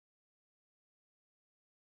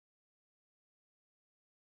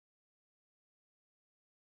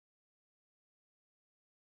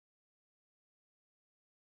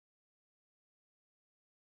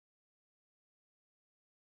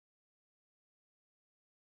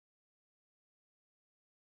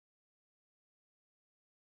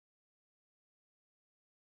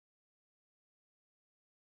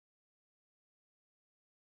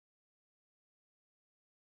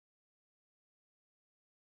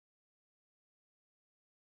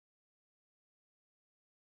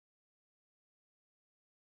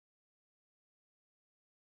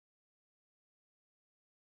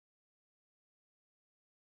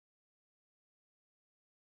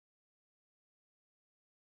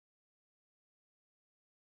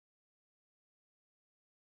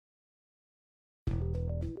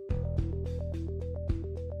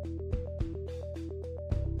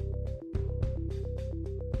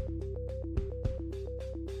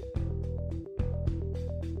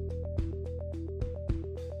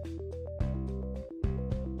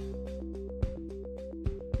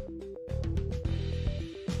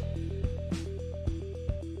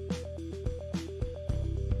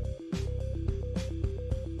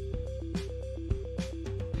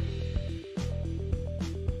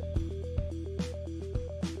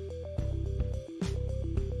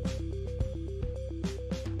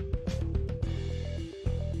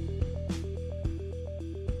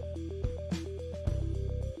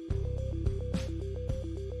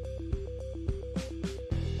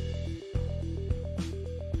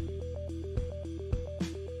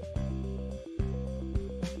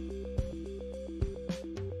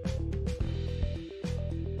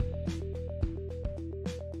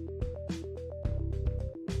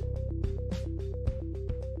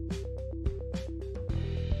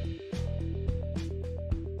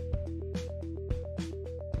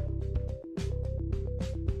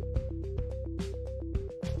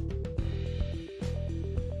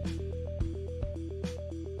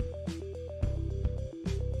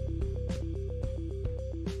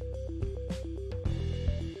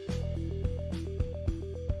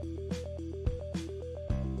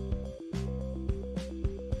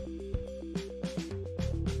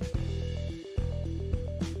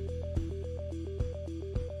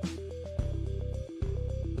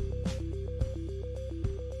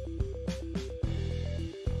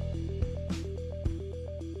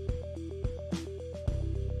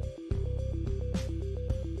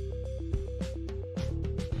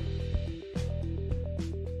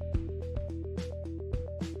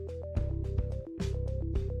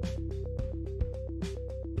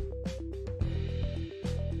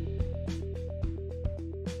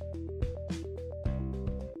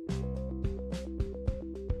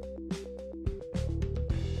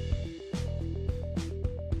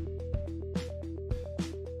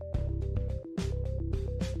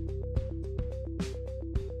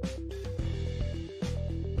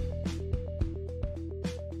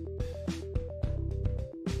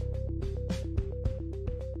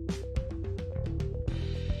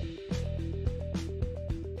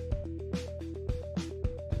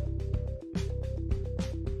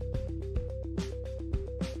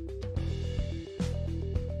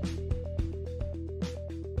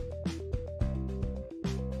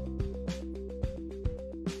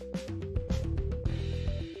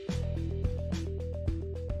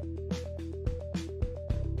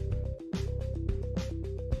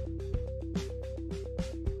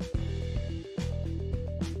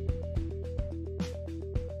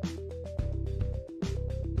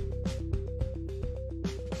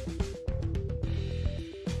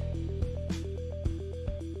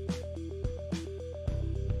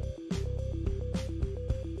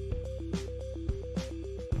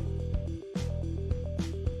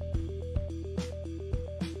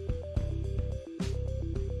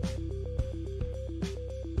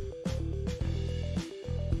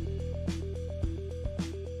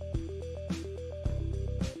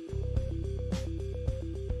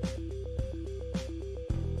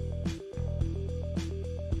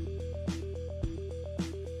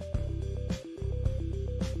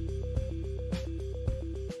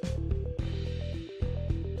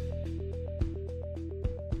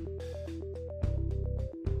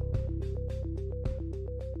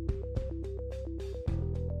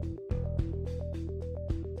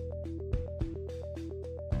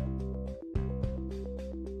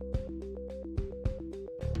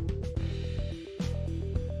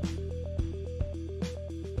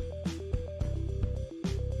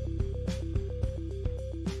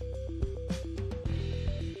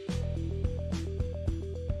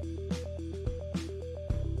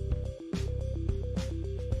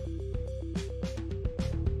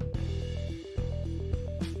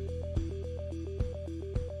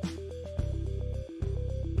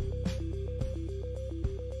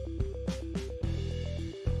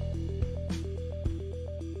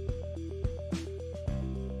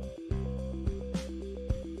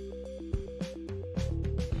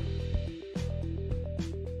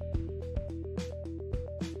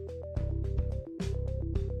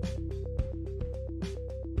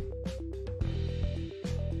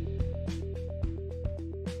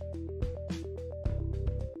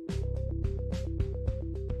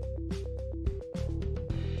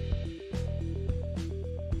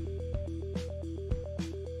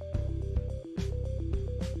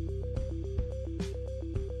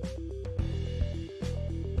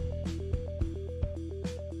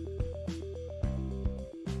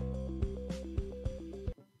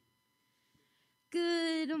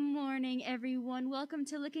and welcome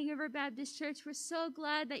to Licking River Baptist Church. We're so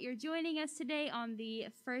glad that you're joining us today on the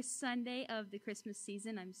first Sunday of the Christmas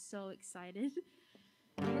season. I'm so excited.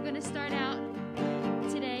 We're going to start out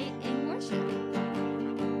today in worship. Oh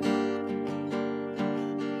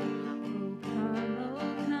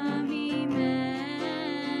come,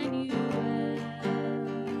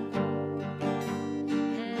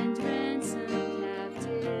 Emmanuel, and ransom captive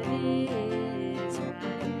Israel.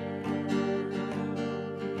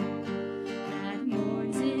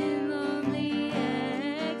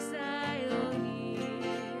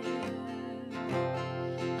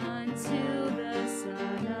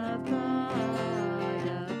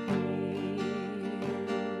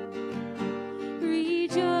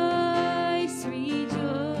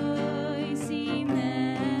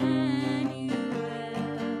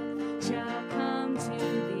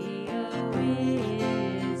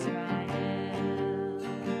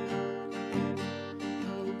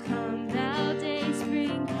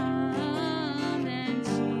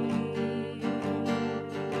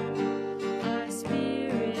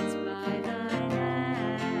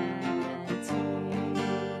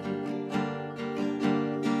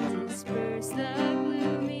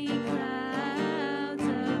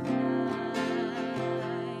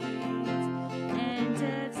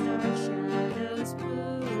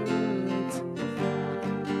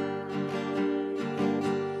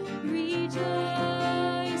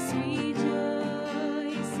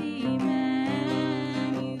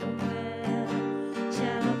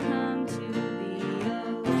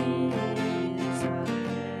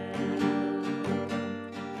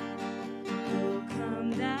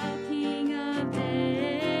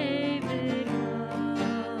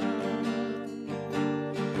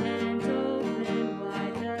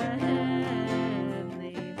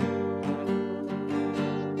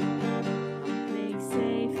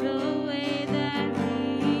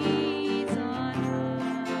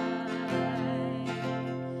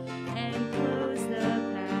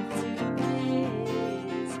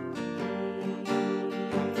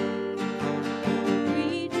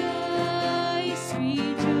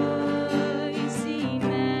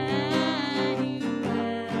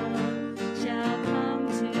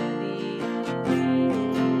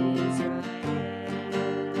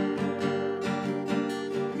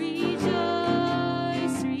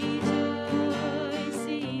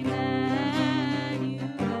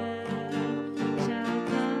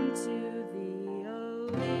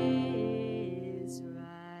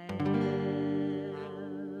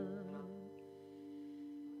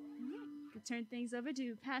 Turn things over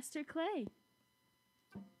to Pastor Clay.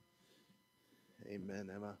 Amen,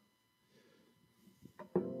 Emma.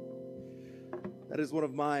 That is one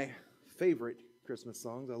of my favorite Christmas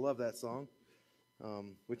songs. I love that song.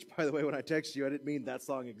 Which, by the way, when I text you, I didn't mean that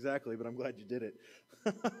song exactly, but I'm glad you did it.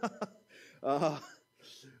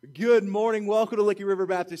 Good morning. Welcome to Licking River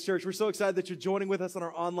Baptist Church. We're so excited that you're joining with us on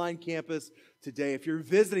our online campus today. If you're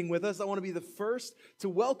visiting with us, I want to be the first to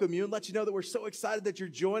welcome you and let you know that we're so excited that you're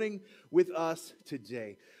joining with us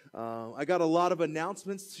today. I got a lot of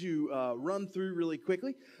announcements to run through really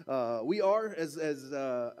quickly. We are, as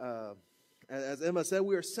Emma said,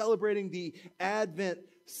 we are celebrating the Advent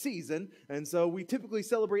season, and so we typically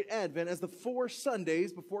celebrate Advent as the 4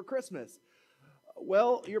 Sundays before Christmas.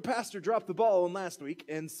 Well, your pastor dropped the ball on last week,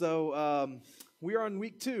 and so we are on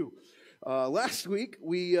week 2. Last week,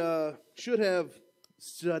 we should have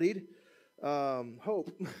studied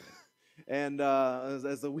hope. And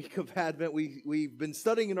as the week of Advent, we've been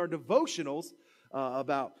studying in our devotionals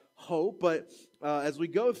about hope. But as we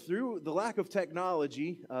go through, the lack of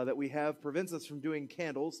technology that we have prevents us from doing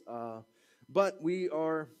candles. But we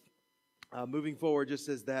are moving forward just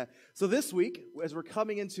as that. So this week, as we're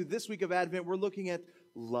coming into this week of Advent, we're looking at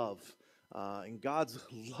love. And God's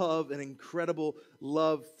love, an incredible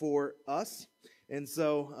love for us. And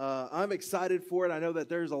so I'm excited for it. I know that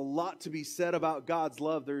there's a lot to be said about God's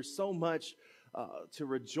love. There's so much to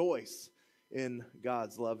rejoice in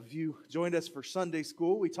God's love. If you joined us for Sunday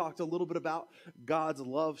school, we talked a little bit about God's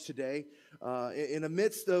love today in the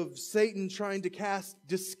midst of Satan trying to cast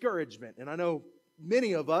discouragement. And I know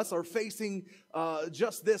many of us are facing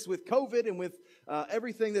just this with COVID and with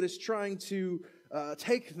everything that is trying to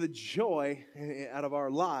take the joy out of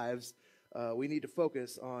our lives. We need to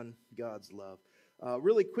focus on God's love.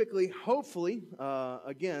 Really quickly, hopefully,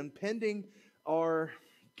 again, pending our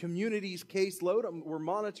community's caseload, we're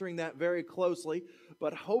monitoring that very closely,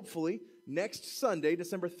 but hopefully next Sunday,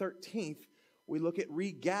 December 13th, we look at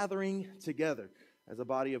regathering together as a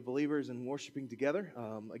body of believers and worshiping together.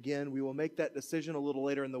 Again, we will make that decision a little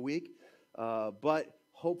later in the week, but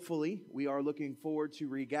hopefully we are looking forward to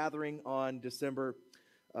regathering on December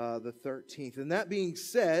the 13th. And that being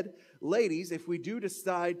said, ladies, if we do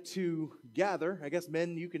decide to gather, I guess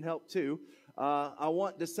men, you can help too. I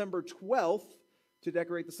want December 12th to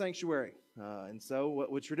decorate the sanctuary. And so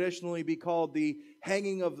what would traditionally be called the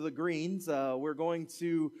hanging of the greens, we're going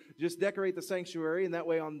to just decorate the sanctuary. And that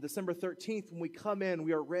way on December 13th, when we come in,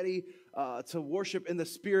 we are ready to worship in the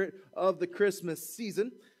spirit of the Christmas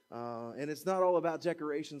season. And it's not all about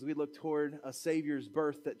decorations. We look toward a Savior's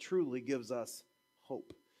birth that truly gives us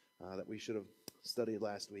hope that we should have studied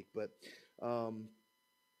last week. But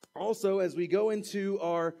also, as we go into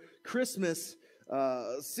our Christmas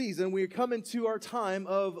season, we're coming to our time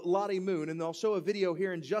of Lottie Moon, and I'll show a video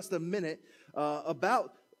here in just a minute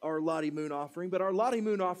about our Lottie Moon offering. But our Lottie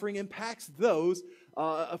Moon offering impacts those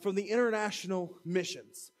from the international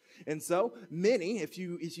missions. And so many, if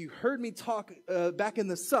you heard me talk back in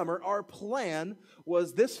the summer, our plan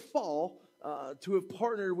was this fall to have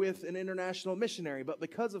partnered with an international missionary. But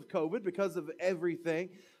because of COVID, because of everything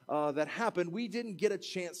that happened, we didn't get a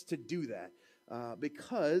chance to do that.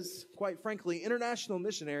 Because, quite frankly, international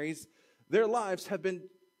missionaries, their lives have been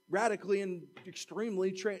radically and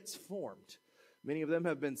extremely transformed. Many of them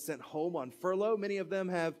have been sent home on furlough. Many of them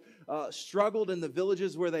have struggled in the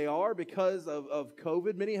villages where they are because of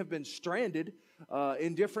COVID. Many have been stranded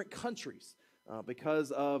in different countries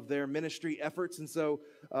because of their ministry efforts. And so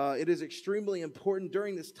it is extremely important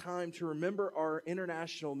during this time to remember our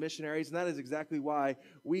international missionaries. And that is exactly why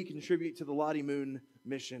we contribute to the Lottie Moon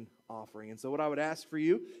mission offering. And so what I would ask for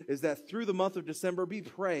you is that through the month of December, be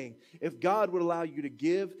praying if God would allow you to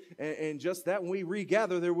give. And just that, when we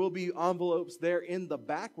regather, there will be envelopes there in the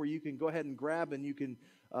back where you can go ahead and grab and you can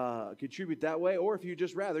contribute that way. Or if you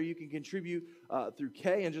just rather, you can contribute through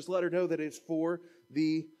Kay and just let her know that it's for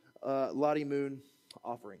the Lottie Moon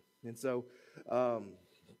offering. And so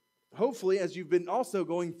hopefully, as you've been also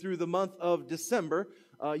going through the month of December,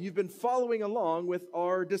 you've been following along with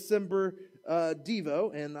our December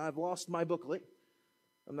Devo, and I've lost my booklet.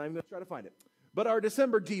 I'm not even going to try to find it. But our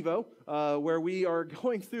December Devo, where we are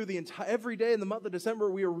going through every day in the month of December,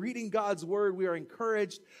 we are reading God's Word. We are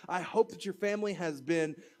encouraged. I hope that your family has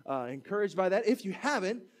been encouraged by that. If you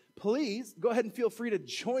haven't, please go ahead and feel free to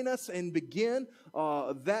join us and begin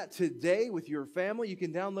that today with your family. You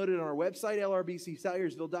can download it on our website,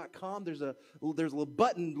 lrbcsalyersville.com. There's a little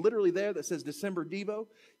button literally there that says December Devo.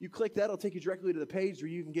 You click that, it'll take you directly to the page where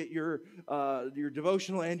you can get your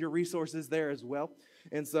devotional and your resources there as well.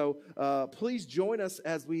 And so please join us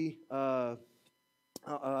as we go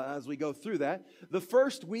through that. The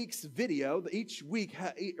first week's video, each week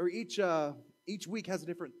has a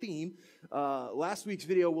different theme. Last week's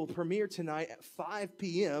video will premiere tonight at 5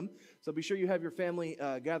 p.m. So be sure you have your family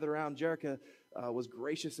gather around. Jerica was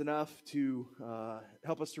gracious enough to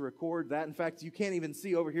help us to record that. In fact, you can't even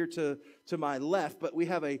see over here to my left, but we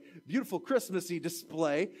have a beautiful Christmassy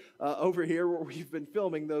display over here where we've been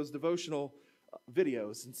filming those devotional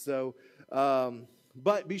videos. And so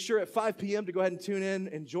but be sure at 5 p.m. to go ahead and tune in.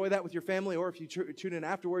 Enjoy that with your family, or if you tune in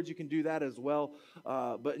afterwards, you can do that as well.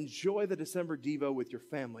 But enjoy the December Devo with your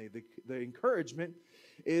family. The encouragement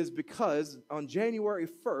is because on January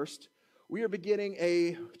 1st, we are beginning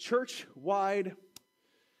a church-wide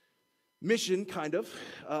mission, kind of,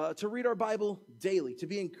 to read our Bible daily, to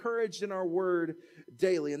be encouraged in our Word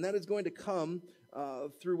daily. And that is going to come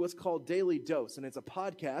through what's called Daily Dose. And it's a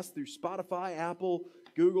podcast through Spotify, Apple,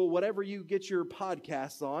 Google, whatever you get your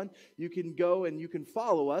podcasts on. You can go and you can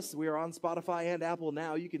follow us. We are on Spotify and Apple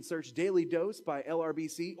now. You can search Daily Dose by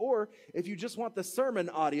LRBC, or if you just want the sermon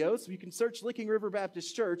audios, you can search Licking River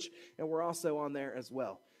Baptist Church, and we're also on there as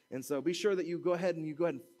well. And so be sure that you go ahead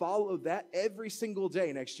and follow that every single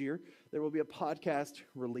day next year. There will be a podcast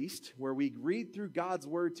released where we read through God's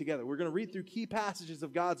Word together. We're going to read through key passages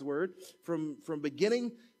of God's Word from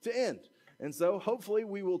beginning to end. And so hopefully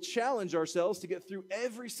we will challenge ourselves to get through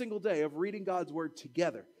every single day of reading God's Word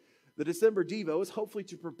together. The December Devo is hopefully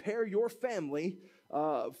to prepare your family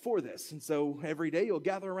for this. And so every day you'll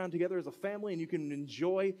gather around together as a family and you can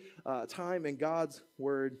enjoy time in God's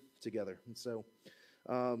Word together. And so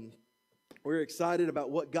we're excited about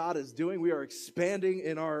what God is doing. We are expanding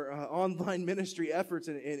in our online ministry efforts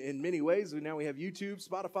in many ways. Now we have YouTube,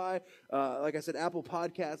 Spotify, like I said, Apple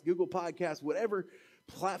Podcasts, Google Podcasts, whatever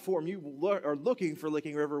platform you are looking for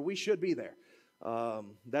Licking River, we should be there.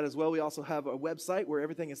 That as well, we also have a website where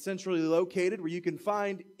everything is centrally located, where you can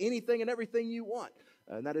find anything and everything you want.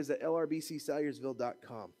 And that is at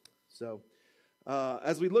lrbcsalyersville.com. So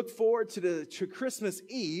as we look forward to Christmas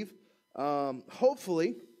Eve,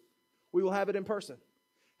 hopefully we will have it in person.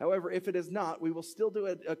 However, if it is not, we will still do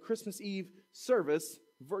a Christmas Eve service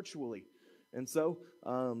virtually. And so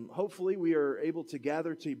hopefully we are able to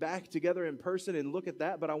gather back together in person and look at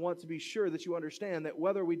that. But I want to be sure that you understand that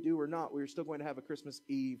whether we do or not, we're still going to have a Christmas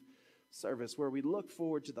Eve service where we look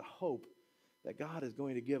forward to the hope that God is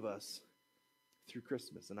going to give us through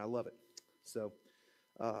Christmas. And I love it. So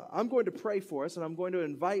I'm going to pray for us, and I'm going to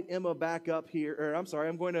invite Emma back up here.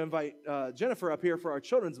 I'm going to invite Jennifer up here for our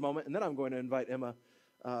children's moment, and then I'm going to invite Emma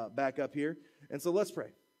back up here. And so let's pray.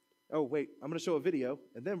 Oh, wait, I'm going to show a video,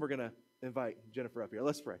 and then we're going to invite Jennifer up here.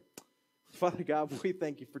 Let's pray. Father God, we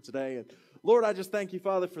thank you for today. And Lord, I just thank you,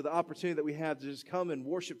 Father, for the opportunity that we have to just come and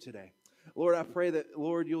worship today. Lord, I pray that,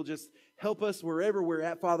 Lord, you'll just help us wherever we're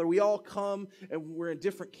at, Father. We all come, and we're in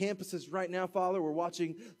different campuses right now, Father. We're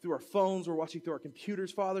watching through our phones. We're watching through our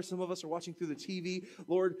computers, Father. Some of us are watching through the TV.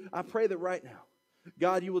 Lord, I pray that right now,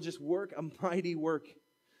 God, you will just work a mighty work.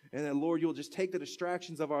 And that, Lord, you'll just take the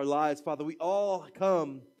distractions of our lives, Father. We all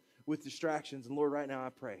come with distractions. And, Lord, right now I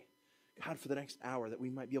pray, God, for the next hour that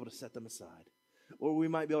we might be able to set them aside. Lord, we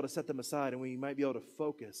might be able to set them aside, and we might be able to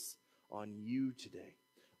focus on you today.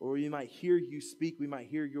 Or we might hear you speak. We might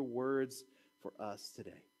hear your words for us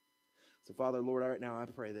today. So, Father, Lord, right now I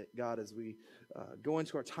pray that, God, as we go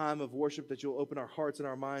into our time of worship, that you'll open our hearts and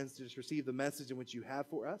our minds to just receive the message in which you have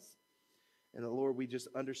for us. And that, Lord, we just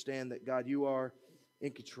understand that, God, you are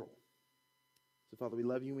in control. So, Father, we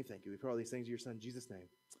love you and we thank you. We pray all these things in your Son, Jesus' name.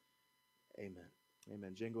 Amen.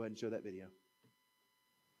 Amen. Jen, go ahead and show that video.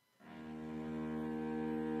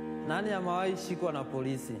 Nani amewahi shikwa na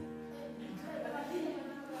polisi?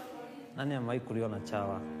 Nani amewahi kuliwa na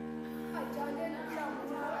chawa?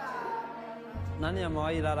 Nani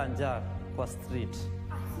amewahi lala njaa kwa street?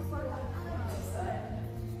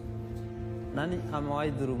 Nani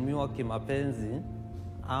amewahi dhulumiwa kimapenzi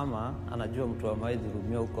ama anajua mtu amewahi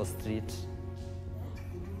dhulumiwa huko street?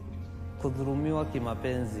 Kudhulumiwa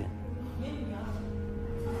kimapenzi.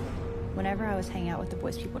 Whenever I was hanging out with the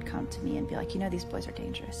boys, people would come to me and be like, you know, these boys are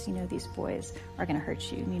dangerous. You know, these boys are going to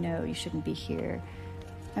hurt you. You know, you shouldn't be here.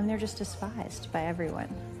 I mean, they're just despised by everyone.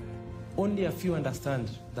 Only a few understand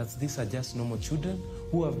that these are just normal children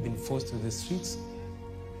who have been forced to the streets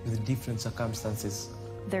with different circumstances.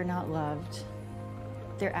 They're not loved.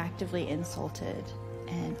 They're actively insulted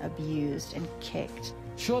and abused and kicked.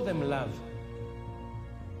 Show them love,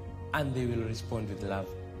 and they will respond with love.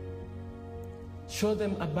 Show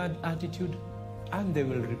them a bad attitude, and they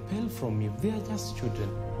will repel from you. They are just children.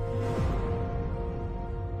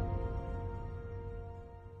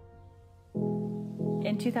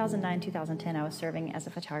 In 2009-2010, I was serving as a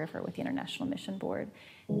photographer with the International Mission Board,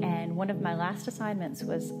 and one of my last assignments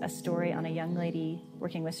was a story on a young lady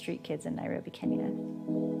working with street kids in Nairobi, Kenya.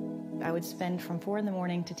 I would spend from 4 in the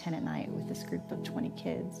morning to 10 at night with this group of 20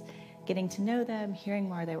 kids, getting to know them, hearing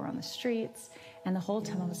why they were on the streets, and the whole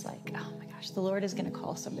time I was like, oh my gosh, the Lord is going to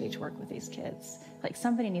call somebody to work with these kids. Like,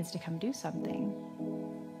 somebody needs to come do something.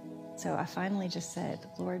 So I finally just said,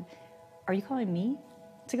 Lord, are you calling me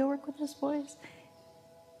to go work with those boys?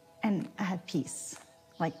 And I had peace.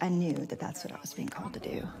 Like, I knew that that's what I was being called to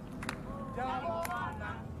do.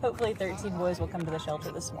 Hopefully 13 boys will come to the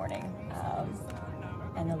shelter this morning,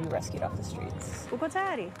 and they'll be rescued off the streets.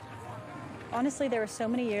 Ukotari. Honestly, there were so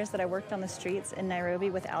many years that I worked on the streets in Nairobi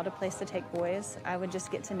without a place to take boys. I would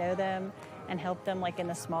just get to know them and help them, like, in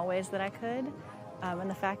the small ways that I could. And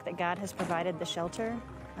the fact that God has provided the shelter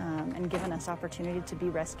and given us opportunity to be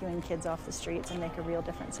rescuing kids off the streets and make a real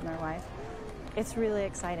difference in their life, it's really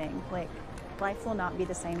exciting. Like, life will not be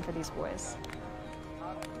the same for these boys.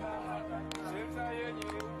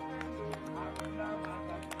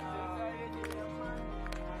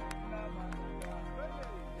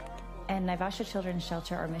 And Naivasha Children's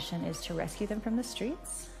Shelter, our mission is to rescue them from the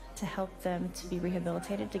streets, to help them to be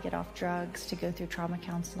rehabilitated, to get off drugs, to go through trauma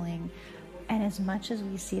counseling. And as much as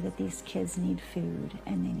we see that these kids need food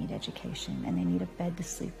and they need education and they need a bed to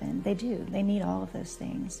sleep in, they do. They need all of those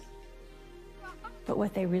things. But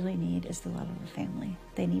what they really need is the love of a family.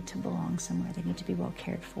 They need to belong somewhere. They need to be well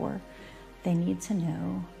cared for. They need to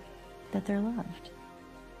know that they're loved.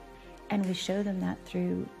 And we show them that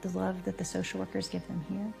through the love that the social workers give them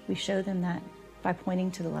here. We show them that by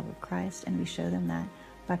pointing to the love of Christ, and we show them that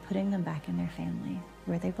by putting them back in their family,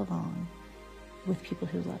 where they belong, with people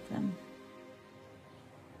who love them.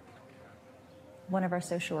 One of our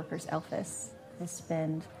social workers, Elphys, will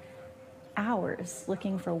spend hours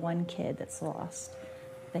looking for one kid that's lost,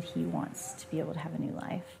 that he wants to be able to have a new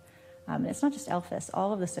life. And it's not just Elphys.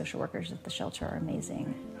 All of the social workers at the shelter are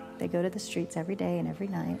amazing. They go to the streets every day and every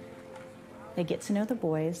night. They get to know the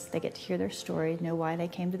boys, they get to hear their story, know why they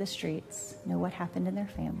came to the streets, know what happened in their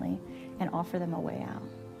family, and offer them a way out.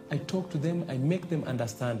 I talk to them, I make them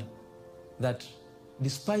understand that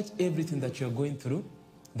despite everything that you're going through,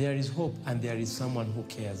 there is hope and there is someone who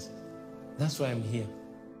cares. That's why I'm here.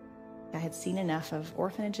 I had seen enough of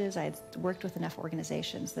orphanages, I had worked with enough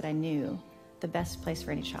organizations that I knew the best place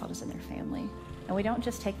for any child is in their family. And we don't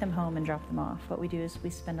just take them home and drop them off. What we do is we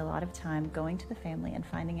spend a lot of time going to the family and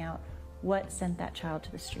finding out what sent that child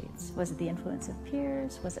to the streets. Was it the influence of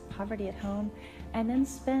peers? Was it poverty at home? And then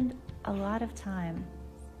spend a lot of time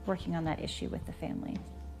working on that issue with the family.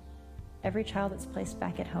 Every child that's placed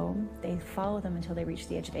back at home, they follow them until they reach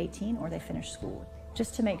the age of 18 or they finish school,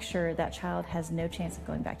 just to make sure that child has no chance of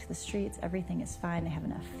going back to the streets. Everything is fine, they have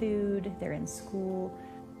enough food, they're in school.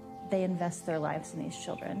 They invest their lives in these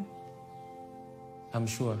children. I'm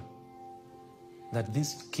sure that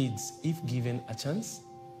these kids, if given a chance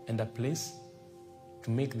and a place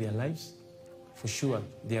to make their lives, for sure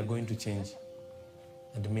they are going to change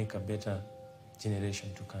and make a better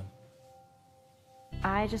generation to come.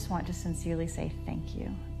 I just want to sincerely say thank you.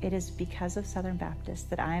 It is because of Southern Baptist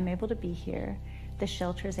that I am able to be here. The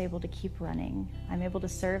shelter is able to keep running. I'm able to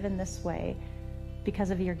serve in this way because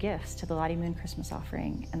of your gifts to the Lottie Moon Christmas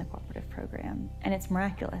offering and the cooperative program. And it's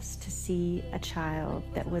miraculous to see a child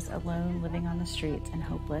that was alone, living on the streets and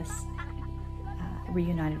hopeless,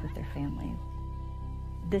 reunited with their family.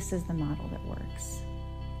 This is the model that works.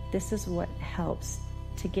 This is what helps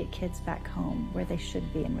to get kids back home where they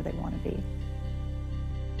should be and where they want to be.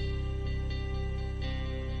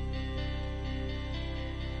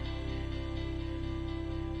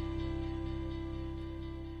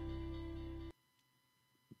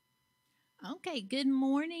 Okay, good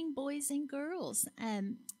morning, boys and girls.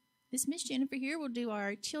 This Miss Jennifer here will do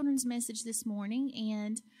our children's message this morning.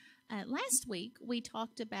 And last week we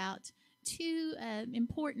talked about two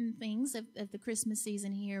important things of the Christmas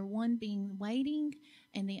season here, one being waiting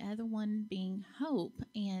and the other one being hope.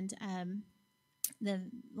 And the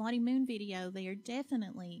Lottie Moon video there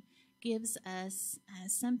definitely gives us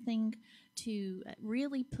something to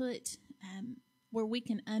really put where we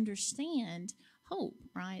can understand hope,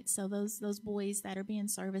 right? So those boys that are being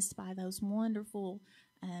serviced by those wonderful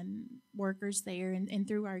workers there, and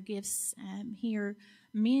through our gifts here,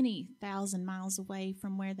 many thousand miles away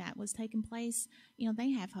from where that was taking place,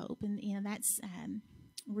 they have hope, and that's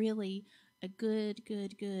really a good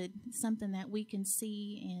something that we can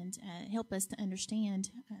see and help us to understand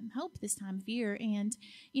hope this time of year. And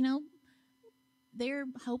they're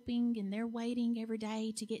hoping and they're waiting every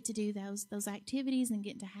day to get to do those activities and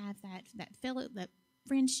get to have that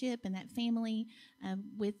friendship and that family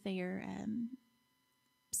with their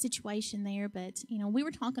situation there. But we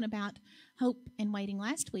were talking about hope and waiting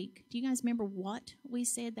last week. Do you guys remember what we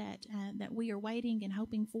said that we are waiting and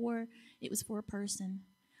hoping for? It was for a person.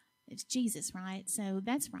 It's Jesus, right? So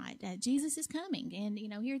that's right. Jesus is coming. And,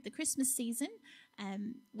 here at the Christmas season,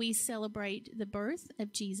 we celebrate the birth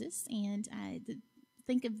of Jesus, and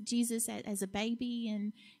think of Jesus as a baby,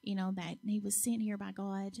 and, that he was sent here by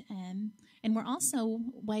God. And we're also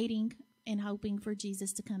waiting and hoping for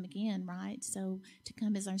Jesus to come again, right? So to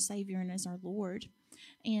come as our Savior and as our Lord.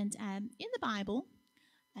 And in the Bible,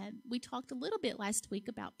 we talked a little bit last week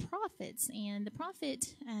about prophets, and the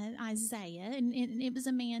prophet Isaiah, and it was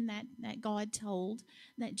a man that God told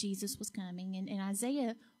that Jesus was coming. And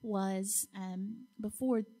Isaiah was,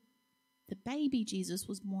 before the baby Jesus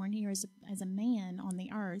was born here as a man on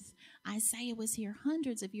the earth, Isaiah was here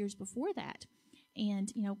hundreds of years before that.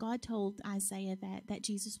 And, God told Isaiah that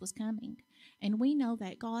Jesus was coming. And we know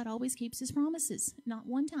that God always keeps his promises. Not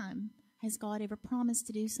one time has God ever promised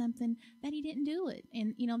to do something that he didn't do it.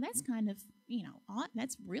 And, that's kind of,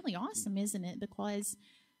 that's really awesome, isn't it? Because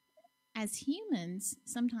as humans,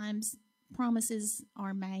 sometimes promises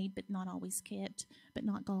are made but not always kept. But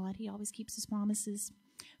not God. He always keeps his promises.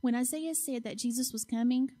 When Isaiah said that Jesus was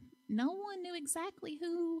coming, no one knew exactly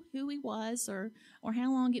who he was or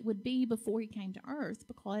how long it would be before he came to earth,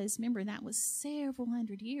 because remember, that was several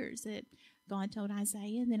hundred years that God told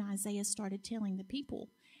Isaiah, and then Isaiah started telling the people.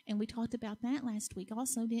 And we talked about that last week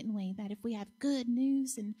also, didn't we? That if we have good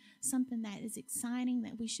news and something that is exciting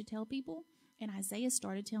that we should tell people. And Isaiah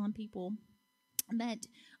started telling people that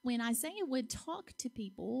when Isaiah would talk to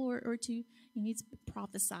people or to, he'd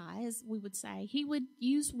prophesy, as we would say, he would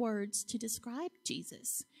use words to describe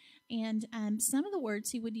Jesus. And some of the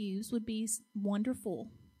words he would use would be wonderful.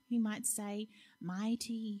 He might say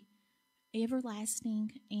mighty,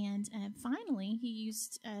 everlasting, and finally he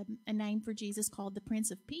used a name for Jesus called the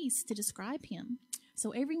Prince of Peace to describe him.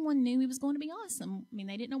 So everyone knew he was going to be awesome. I mean,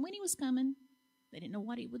 they didn't know when he was coming. They didn't know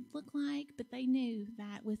what he would look like, but they knew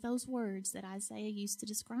that with those words that Isaiah used to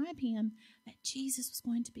describe him, that Jesus was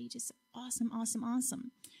going to be just awesome, awesome,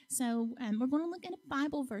 awesome. So we're going to look at a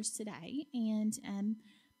Bible verse today, and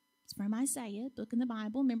it's from Isaiah, book in the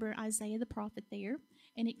Bible. Remember Isaiah the prophet there,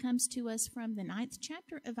 and it comes to us from the 9th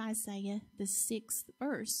chapter of Isaiah, the 6th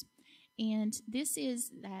verse. And this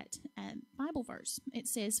is that Bible verse. It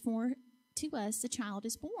says, "For to us a child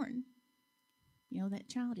is born." You know that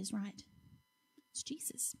child is right. It's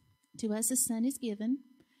Jesus. "To us a son is given,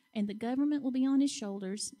 and the government will be on his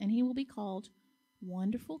shoulders, and he will be called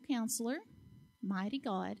Wonderful Counselor, Mighty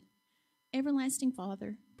God, Everlasting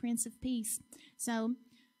Father, Prince of Peace." So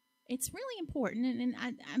it's really important, and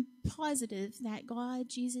I'm positive that God,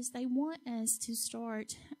 Jesus, they want us to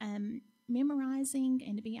start memorizing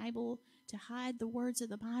and to be able to hide the words of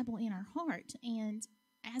the Bible in our heart. And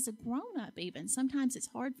as a grown-up even, sometimes it's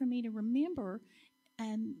hard for me to remember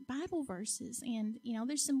Bible verses. And, you know,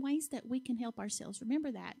 there's some ways that we can help ourselves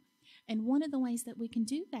remember that. And one of the ways that we can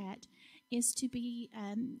do that is to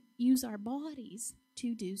use our bodies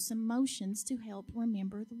to do some motions to help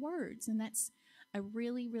remember the words. And that's a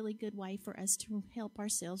really, really good way for us to help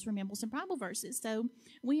ourselves remember some Bible verses. So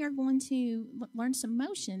we are going to learn some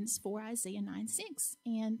motions for Isaiah 9:6.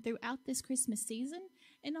 And throughout this Christmas season,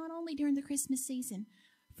 and not only during the Christmas season,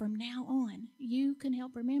 from now on, you can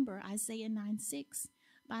help remember Isaiah 9:6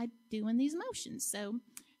 by doing these motions. So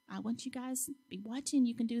I want you guys to be watching.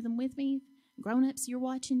 You can do them with me. Grown-ups, you're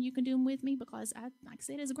watching. You can do them with me because, like I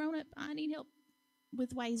said, as a grown-up, I need help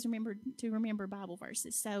with ways to remember Bible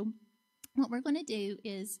verses. So what we're going to do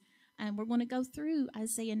is we're going to go through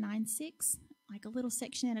Isaiah 9:6, like a little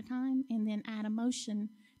section at a time, and then add a motion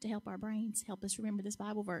to help our brains help us remember this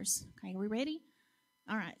Bible verse. Okay, are we ready?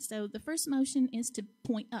 All right, so the first motion is to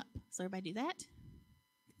point up. So everybody do that.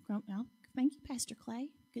 Oh, thank you, Pastor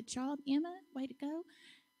Clay. Good job, Emma. Way to go.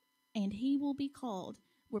 And he will be called.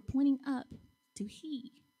 We're pointing up to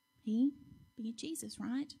he. He being Jesus,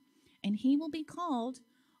 right? And he will be called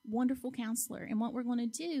Wonderful Counselor. And what we're going to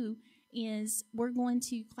do is we're going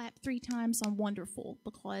to clap 3 times on wonderful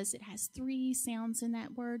because it has 3 sounds in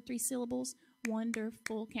that word, 3 syllables.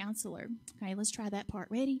 Wonderful Counselor. Okay, let's try that part.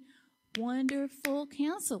 Ready? Wonderful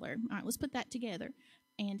Counselor. All right, let's put that together.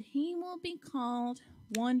 And he will be called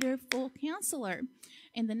Wonderful Counselor.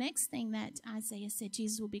 And the next thing that Isaiah said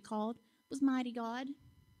Jesus will be called was Mighty God.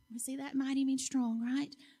 We see that? Mighty means strong,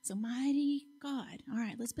 right? So Mighty God. All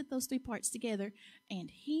right, let's put those 3 parts together.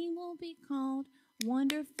 And he will be called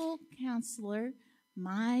Wonderful Counselor,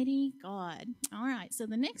 Mighty God. All right, so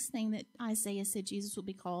the next thing that Isaiah said Jesus will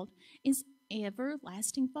be called is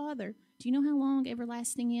Everlasting Father. Do you know how long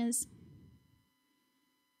everlasting is?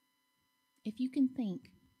 If you can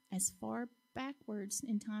think as far backwards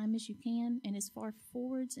in time as you can and as far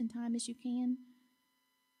forwards in time as you can,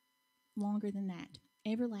 longer than that.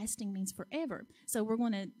 Everlasting means forever. So we're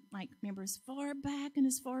going to, remember, as far back and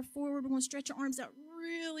as far forward. We're going to stretch our arms out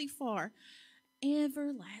really far.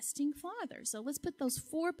 Everlasting Father. So let's put those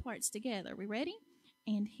 4 parts together. We ready?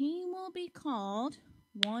 And he will be called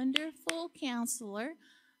Wonderful Counselor,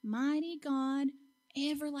 Mighty God,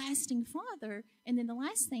 Everlasting Father. And then the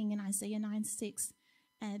last thing in Isaiah 9:6,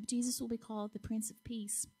 Jesus will be called the Prince of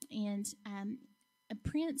Peace. And a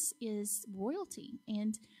prince is royalty,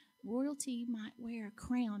 and royalty might wear a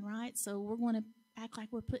crown, right? So we're going to act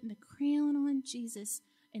like we're putting the crown on Jesus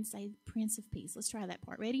and say Prince of Peace. Let's try that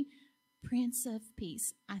part. Ready? Prince of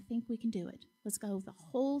Peace. I think we can do it. Let's go the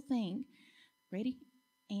whole thing. Ready?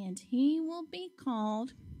 And he will be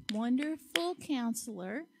called Wonderful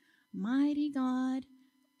Counselor, Mighty God,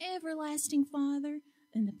 Everlasting Father,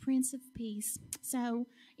 and the Prince of Peace. So,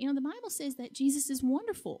 the Bible says that Jesus is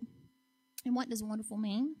wonderful. And what does wonderful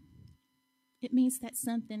mean? It means that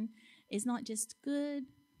something is not just good,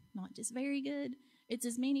 not just very good. It's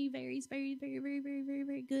as many very, very, very, very, very, very,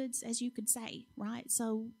 very goods as you could say, right?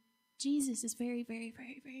 So Jesus is very, very,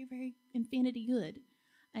 very, very, very infinity good.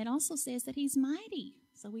 It also says that he's mighty.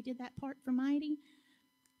 So we did that part for mighty.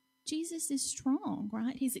 Jesus is strong,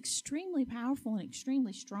 right? He's extremely powerful and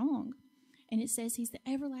extremely strong. And it says he's the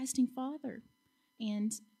everlasting Father.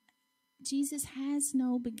 And Jesus has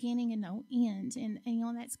no beginning and no end. And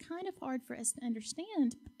that's kind of hard for us to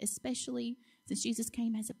understand, especially since Jesus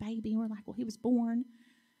came as a baby. And we're like, well, he was born.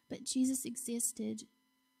 But Jesus existed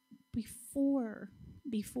before.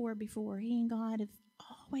 He and God have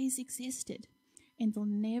always existed. And they'll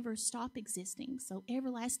never stop existing. So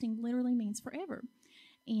everlasting literally means forever.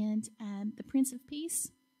 And the Prince of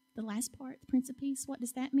Peace, the last part, the Prince of Peace, what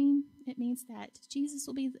does that mean? It means that Jesus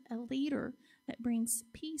will be a leader that brings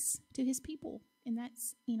peace to his people. And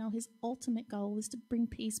that's, his ultimate goal is to bring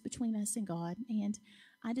peace between us and God. And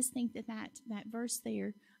I just think that verse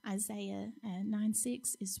there, Isaiah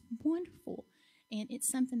 9:6, is wonderful. And it's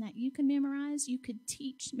something that you can memorize. You could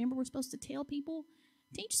teach. Remember, we're supposed to tell people.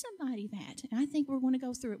 Teach somebody that. And I think we're going to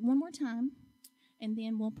go through it one more time, and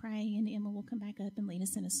then we'll pray, and Emma will come back up and lead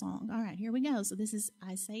us in a song. All right, here we go. So this is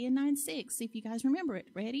Isaiah 9:6. See if you guys remember it.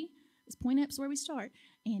 Ready? Let's point up where we start.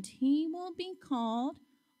 And he will be called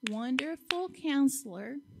Wonderful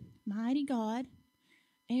Counselor, Mighty God,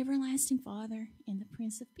 Everlasting Father, and the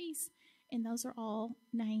Prince of Peace. And those are all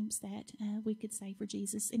names that we could say for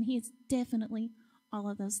Jesus. And he is definitely all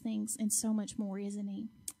of those things and so much more, isn't he?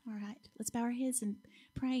 All right, let's bow our heads and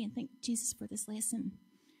pray and thank Jesus for this lesson.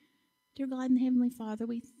 Dear God and Heavenly Father,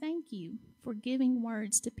 we thank you for giving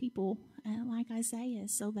words to people like Isaiah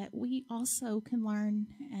so that we also can learn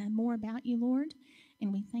more about you, Lord.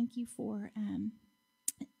 And we thank you for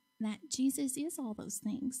that Jesus is all those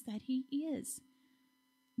things, that he is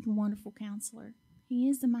the wonderful counselor. He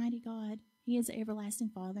is the mighty God. He is the everlasting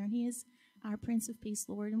Father, and he is our Prince of Peace,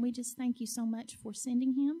 Lord. And we just thank you so much for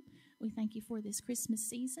sending him. We thank you for this Christmas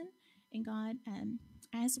season. And God,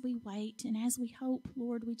 as we wait and as we hope,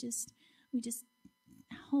 Lord, we just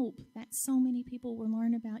hope that so many people will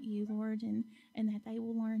learn about you, Lord, and that they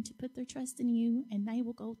will learn to put their trust in you, and they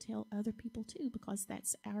will go tell other people too, because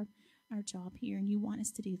that's our job here, and you want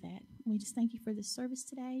us to do that. We just thank you for this service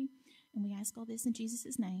today, and we ask all this in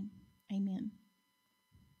Jesus' name. Amen.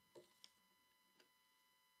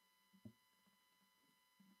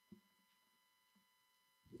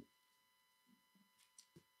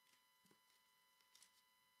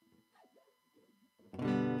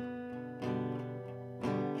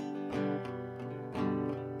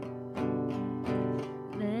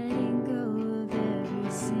 Letting go of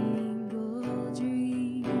every single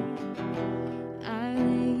dream, I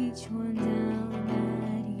lay each one down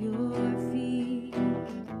at your feet.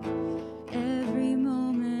 Every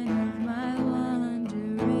moment of my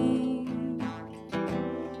wandering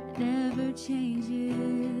never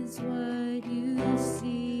changes what you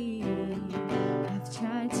see. I've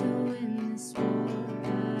tried to win this war,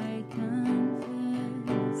 I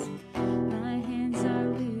confess. My hands are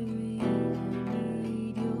weary, I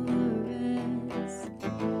need your rest.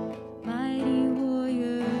 Mighty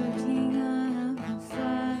warrior, king of the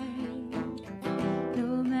fight.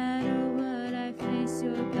 No matter what I face,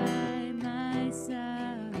 you're by my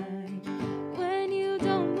side. When you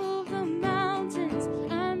don't move the mountains,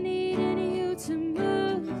 I'm needing you to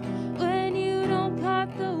move. When you don't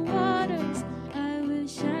part the waters, I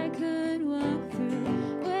wish I could walk through.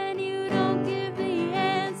 When you don't give the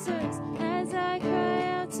answers as I cry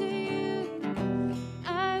out to you,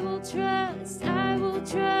 I will trust, I will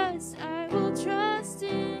trust, I will trust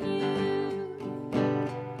in you.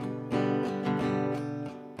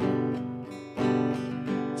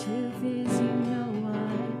 Truth is, you know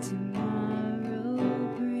what tomorrow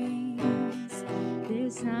brings.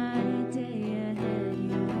 There's not a day ahead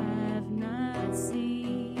you have not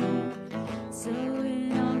seen. So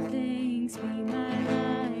in all things, be my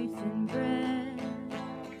life and breath.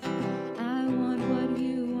 I want what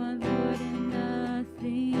you want, Lord, and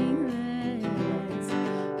nothing less.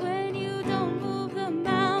 When you don't move the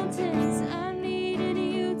mountains, I'm needing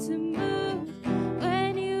you to move.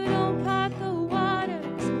 When you don't part the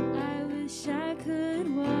waters, I wish I could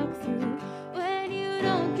walk through. When you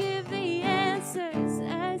don't give the answers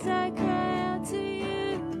as I cry out to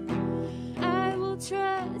you, I will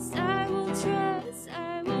trust, I will trust,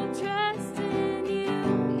 I will trust in you.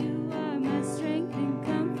 You are my strength and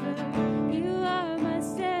comfort. You are my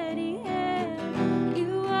steady hand.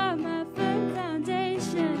 You are my firm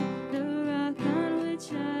foundation, the rock on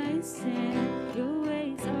which I stand. Your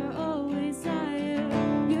ways are always higher.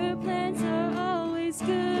 Your plans are always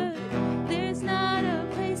good. There's not a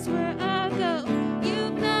place where I go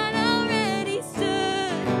you've not already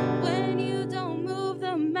stood. When you don't move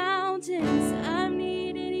the mountains, I'm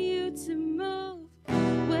needing you to move.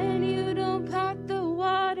 When you don't part the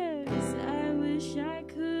waters, I wish I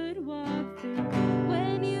could walk through.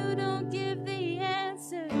 When you don't give the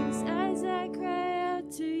answers as I cry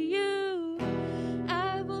out to you,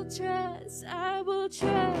 I will trust, I will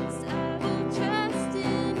trust, I will trust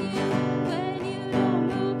in you. When you don't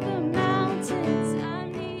move the mountains,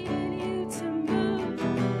 I'm needing you to move.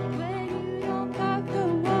 When you don't part the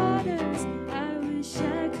waters, I wish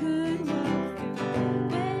I could walk through.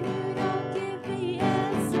 When you don't give the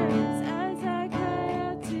answers as I cry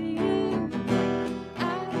out to you, I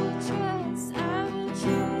will trust, I will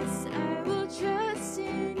trust, I will trust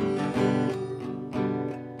in you.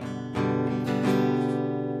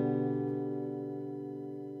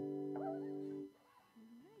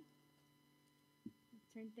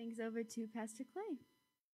 Turn things over to Pastor Clay.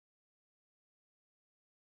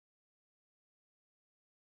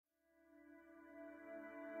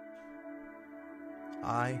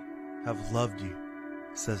 I have loved you,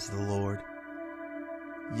 says the Lord.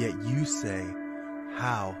 Yet you say,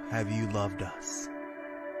 how have you loved us?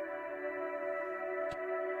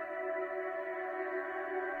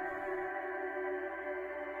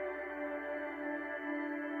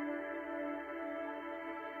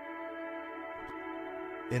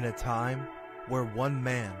 In a time where one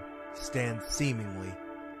man stands seemingly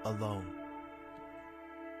alone,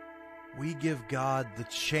 we give God the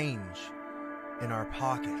change in our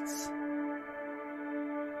pockets,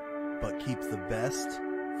 but keep the best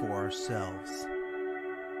for ourselves.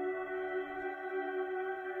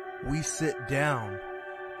 We sit down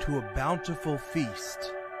to a bountiful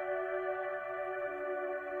feast,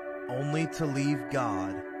 only to leave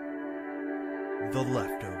God the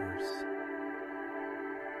leftovers.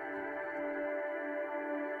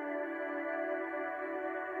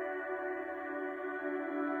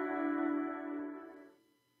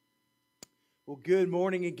 Well, good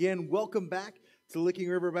morning again. Welcome back to Licking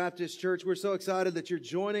River Baptist Church. We're so excited that you're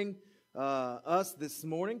joining us this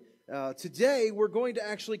morning. Today, we're going to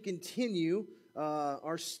actually continue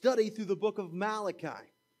our study through the book of Malachi.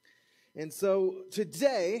 And so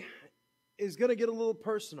today is going to get a little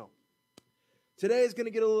personal. Today is going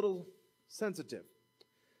to get a little sensitive.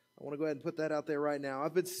 I want to go ahead and put that out there right now.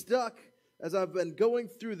 I've been stuck as I've been going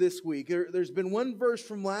through this week. There's been one verse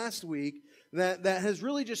from last week that has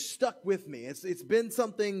really just stuck with me. It's been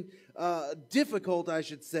something difficult, I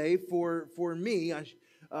should say, for me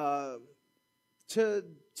to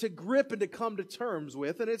grip and to come to terms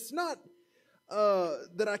with. And it's not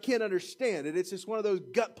that I can't understand it. It's just one of those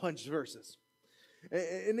gut punch verses.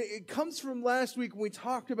 And it comes from last week when we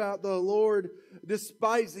talked about the Lord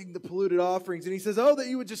despising the polluted offerings. And he says, oh, that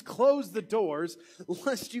you would just close the doors,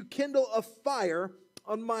 lest you kindle a fire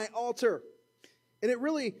on my altar. And it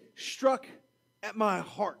really struck at my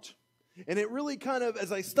heart. And it really kind of,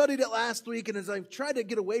 as I studied it last week and as I've tried to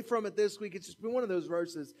get away from it this week, it's just been one of those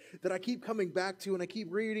verses that I keep coming back to and I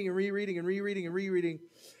keep reading and rereading and rereading and rereading.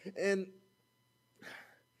 And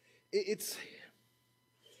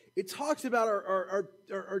it talks about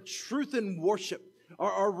our truth in worship,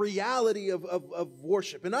 our reality of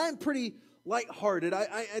worship. And I'm pretty lighthearted.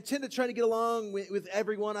 I tend to try to get along with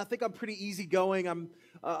everyone. I think I'm pretty easygoing.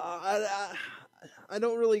 I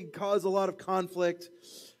don't really cause a lot of conflict.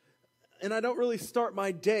 And I don't really start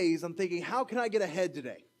my days. I'm thinking, how can I get ahead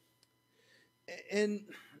today? And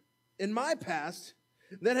in my past,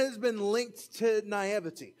 that has been linked to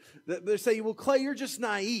naivety. They say, well, Clay, you're just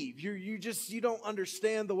naive. You don't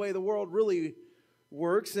understand the way the world really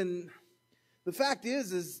works. And the fact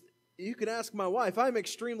is you can ask my wife, I'm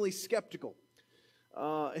extremely skeptical.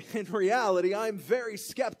 In reality, I'm very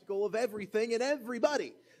skeptical of everything and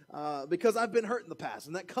everybody because I've been hurt in the past.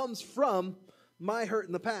 And that comes from my hurt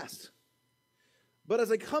in the past. But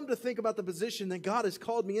as I come to think about the position that God has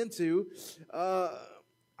called me into,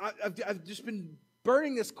 I've just been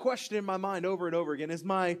burning this question in my mind over and over again. Is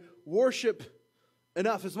my worship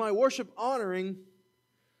enough? Is my worship honoring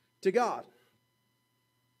to God?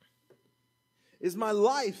 Is my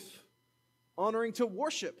life honoring to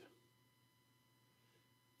worship?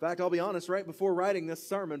 In fact, I'll be honest, right before writing this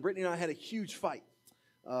sermon, Brittany and I had a huge fight.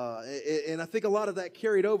 And I think a lot of that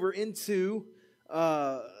carried over into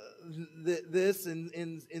this.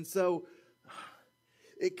 And so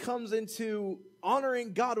it comes into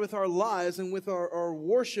honoring God with our lives and with our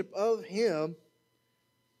worship of Him.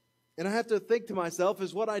 And I have to think to myself,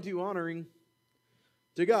 is what I do honoring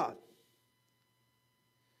to God?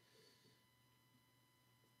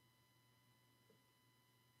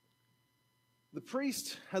 The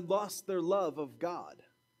priests had lost their love of God.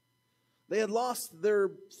 They had lost their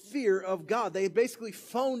fear of God. They had basically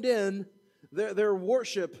phoned in their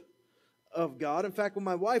worship of God. In fact, when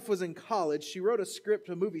my wife was in college, she wrote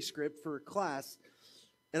a movie script for a class,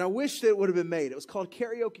 and I wish that it would have been made. It was called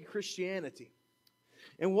Karaoke Christianity.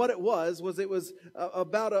 And what it was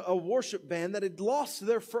about a worship band that had lost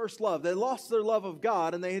their first love. They lost their love of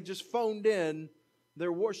God, and they had just phoned in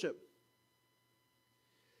their worship.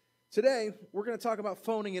 Today, we're going to talk about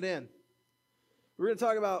phoning it in. We're going to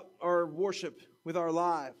talk about our worship with our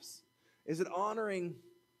lives. Is it honoring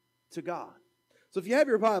to God? So if you have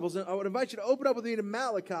your Bibles, I would invite you to open up with me to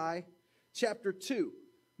Malachi chapter 2.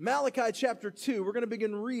 Malachi chapter 2, we're going to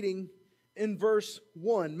begin reading in verse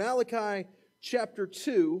 1. Malachi chapter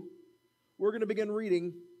 2, we're going to begin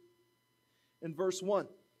reading in verse 1.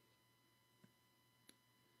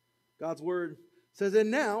 God's word says,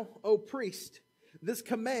 "And now, O priest, this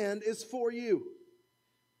command is for you.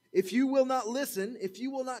 If you will not listen, if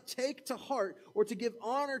you will not take to heart or to give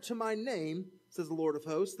honor to my name, says the Lord of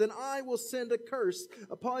hosts, then I will send a curse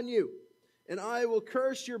upon you and I will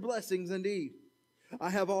curse your blessings indeed.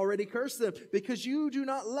 I have already cursed them, because you do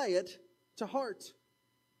not lay it to heart.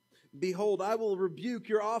 Behold, I will rebuke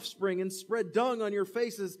your offspring and spread dung on your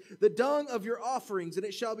faces, the dung of your offerings, and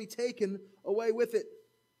it shall be taken away with it.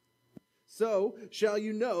 So shall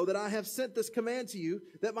you know that I have sent this command to you,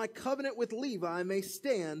 that my covenant with Levi may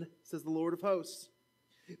stand, says the Lord of hosts.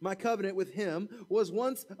 My covenant with him was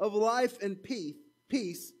once of life and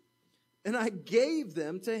peace, and I gave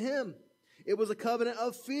them to him. It was a covenant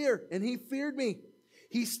of fear, and he feared me.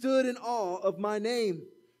 He stood in awe of my name.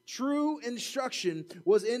 True instruction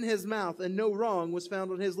was in his mouth, and no wrong was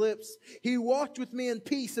found on his lips. He walked with me in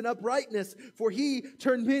peace and uprightness, for he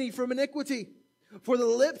turned many from iniquity. For the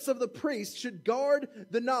lips of the priest should guard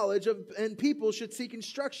the knowledge of, and people should seek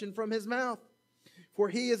instruction from his mouth. For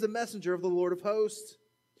he is a messenger of the Lord of hosts.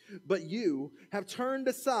 But you have turned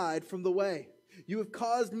aside from the way. You have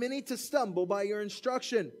caused many to stumble by your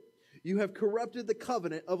instruction. You have corrupted the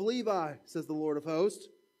covenant of Levi, says the Lord of hosts.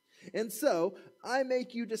 And so I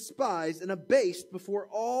make you despised and abased before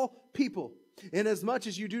all people, inasmuch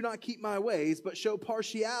as you do not keep my ways, but show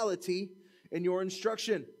partiality in your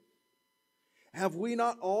instruction. Have we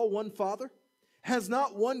not all one Father? Has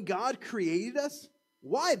not one God created us?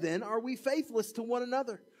 Why then are we faithless to one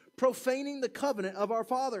another, profaning the covenant of our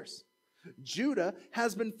fathers? Judah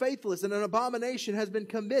has been faithless, and an abomination has been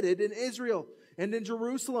committed in Israel and in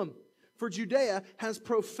Jerusalem. For Judea has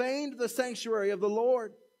profaned the sanctuary of the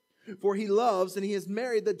Lord. For he loves and he has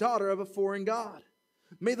married the daughter of a foreign god.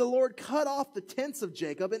 May the Lord cut off the tents of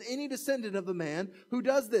Jacob and any descendant of the man who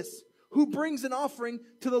does this, who brings an offering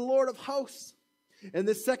to the Lord of hosts. And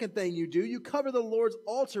this second thing you do, you cover the Lord's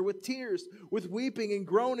altar with tears, with weeping and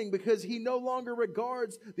groaning, because he no longer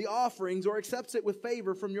regards the offerings or accepts it with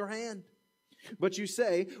favor from your hand. But you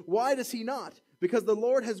say, why does he not? Because the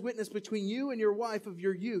Lord has witnessed between you and your wife of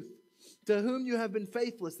your youth, to whom you have been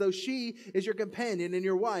faithless, though she is your companion and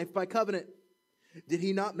your wife by covenant. Did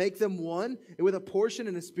he not make them one, with a portion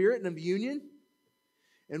and a spirit and of union?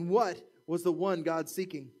 And what was the one God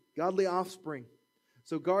seeking? Godly offspring.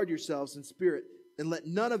 So guard yourselves in spirit, and let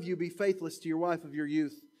none of you be faithless to your wife of your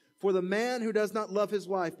youth. For the man who does not love his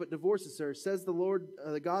wife, but divorces her, says the Lord,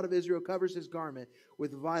 the God of Israel, covers his garment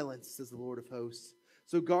with violence, says the Lord of hosts.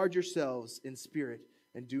 So guard yourselves in spirit,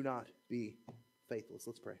 and do not be faithless.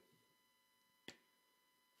 Let's pray.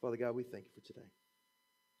 Father God, we thank you for today.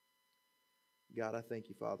 God, I thank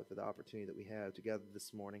you, Father, for the opportunity that we have together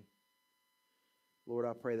this morning. Lord,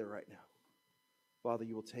 I pray that right now, Father,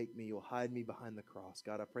 you will take me, you will hide me behind the cross.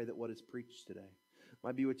 God, I pray that what is preached today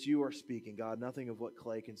might be what you are speaking, God, nothing of what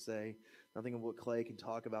Clay can say, nothing of what Clay can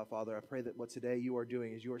talk about, Father. I pray that what today you are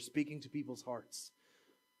doing is you are speaking to people's hearts.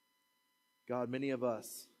 God, many of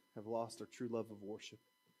us have lost our true love of worship.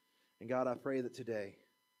 And God, I pray that today,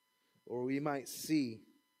 Lord, we might see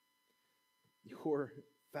your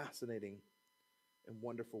fascinating and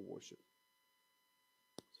wonderful worship.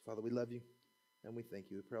 So, Father, we love you and we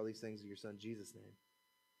thank you. We pray all these things in your Son, Jesus' name.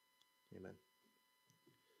 Amen.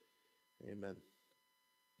 Amen.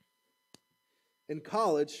 In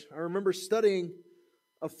college, I remember studying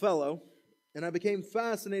a fellow, and I became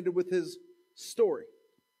fascinated with his story.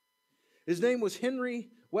 His name was Henry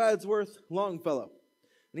Wadsworth Longfellow,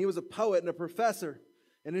 and he was a poet and a professor,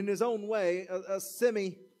 and in his own way, a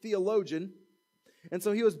semi-theologian. And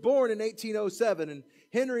so he was born in 1807, and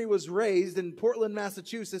Henry was raised in Portland,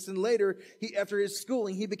 Massachusetts, and later, after his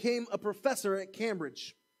schooling, he became a professor at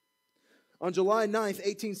Cambridge. On July 9th,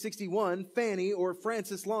 1861, Fanny, or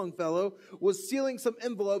Frances Longfellow, was sealing some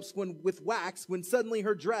envelopes with wax when suddenly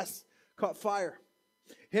her dress caught fire.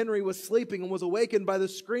 Henry was sleeping and was awakened by the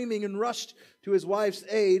screaming and rushed to his wife's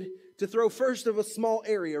aid to throw first of a small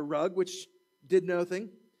area rug, which did nothing,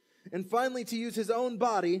 and finally to use his own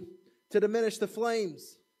body to diminish the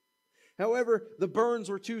flames. However, the burns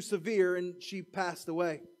were too severe and she passed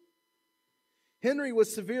away. Henry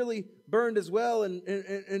was severely burned as well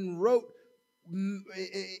and wrote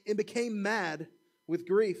and became mad with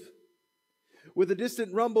grief. With the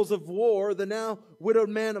distant rumbles of war, the now widowed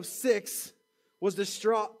man of 6 was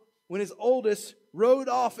distraught when his oldest rode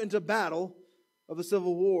off into battle of the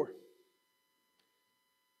Civil War.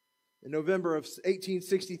 In November of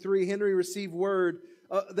 1863, Henry received word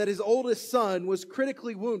that his oldest son was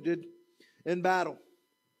critically wounded in battle.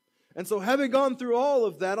 And so having gone through all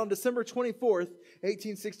of that, on December 24th,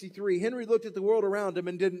 1863, Henry looked at the world around him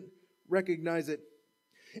and didn't recognize it.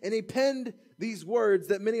 And he penned these words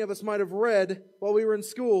that many of us might have read while we were in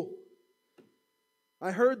school.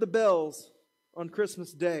 I heard the bells on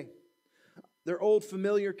Christmas Day. Their old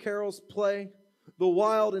familiar carols play. The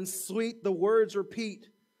wild and sweet the words repeat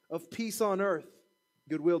of peace on earth,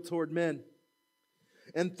 goodwill toward men.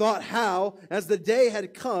 and thought how, as the day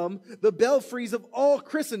had come, the belfries of all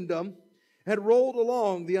Christendom had rolled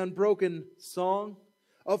along the unbroken song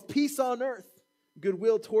of peace on earth,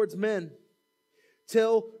 goodwill towards men,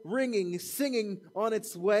 till ringing, singing on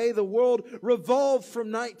its way, the world revolved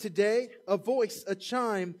from night to day, a voice, a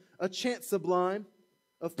chime, a chant sublime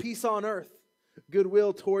of peace on earth,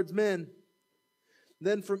 goodwill towards men.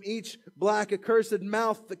 Then from each black accursed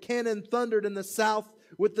mouth the cannon thundered in the south,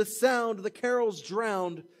 with the sound the carols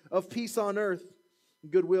drowned of peace on earth,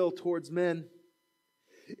 goodwill towards men.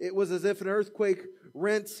 It was as if an earthquake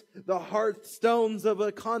rent the hearthstones of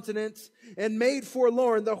a continent and made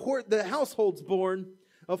forlorn the households born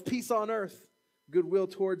of peace on earth, goodwill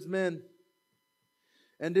towards men.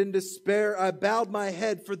 And in despair I bowed my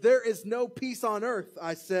head, for there is no peace on earth,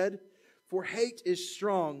 I said, for hate is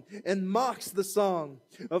strong and mocks the song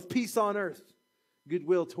of peace on earth,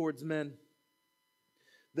 goodwill towards men.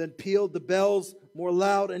 Then pealed the bells more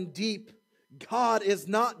loud and deep. God is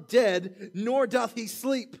not dead, nor doth he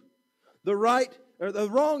sleep. The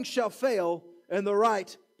wrong shall fail, and the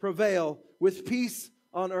right prevail, with peace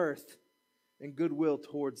on earth and goodwill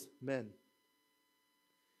towards men.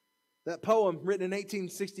 That poem, written in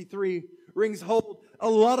 1863, rings hold a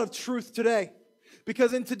lot of truth today.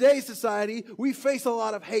 Because in today's society, we face a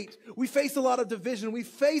lot of hate. We face a lot of division. We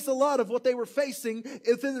face a lot of what they were facing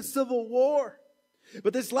within the Civil War.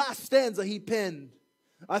 But this last stanza he penned,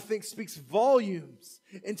 I think, speaks volumes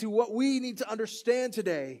into what we need to understand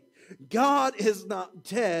today. God is not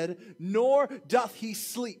dead, nor doth he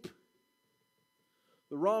sleep.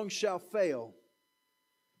 The wrong shall fail,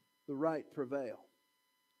 the right prevail.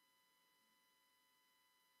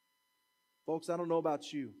 Folks, I don't know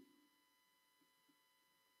about you,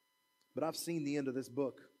 but I've seen the end of this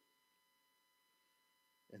book.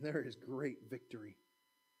 And there is great victory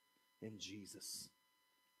in Jesus.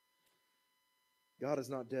 God is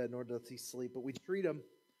not dead, nor doth he sleep, but we treat him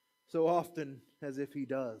so often as if he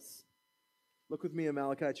does. Look with me in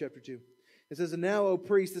Malachi chapter 2. It says, "And now, O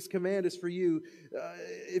priest, this command is for you.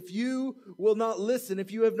 If you will not listen,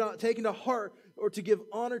 if you have not taken to heart or to give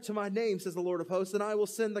honor to my name, says the Lord of hosts, then I will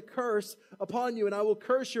send the curse upon you, and I will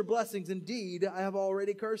curse your blessings. Indeed, I have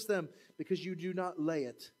already cursed them, because you do not lay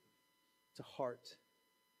it to heart."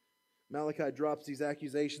 Malachi drops these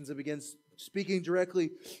accusations and begins speaking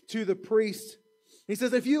directly to the priest. He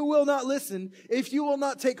says, if you will not listen, if you will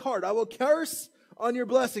not take heart, I will curse on your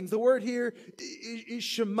blessings. The word here is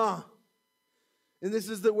Shema. And this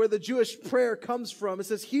is where the Jewish prayer comes from. It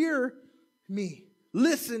says, hear me,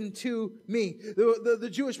 listen to me. The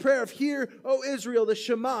Jewish prayer of hear, O Israel, the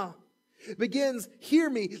Shema, begins, hear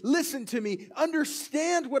me, listen to me,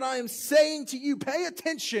 understand what I am saying to you, pay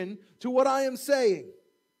attention to what I am saying.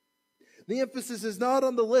 The emphasis is not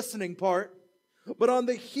on the listening part, but on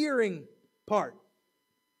the hearing part.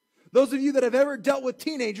 Those of you that have ever dealt with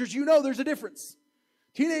teenagers, you know there's a difference.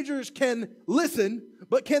 Teenagers can listen,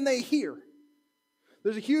 but can they hear?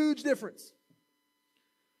 There's a huge difference.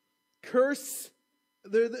 Curse,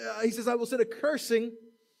 he says, I will send a cursing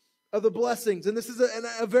of the blessings. And this is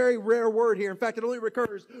a very rare word here. In fact, it only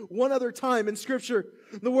recurs one other time in Scripture.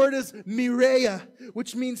 The word is mireia,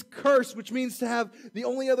 which means curse, which means to have the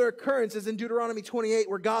only other occurrence is in Deuteronomy 28,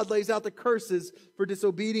 where God lays out the curses for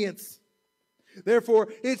disobedience. Therefore,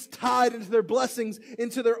 it's tied into their blessings,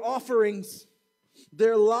 into their offerings.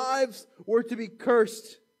 Their lives were to be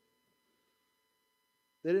cursed.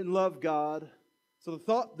 They didn't love God. So the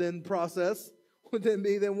thought then process would then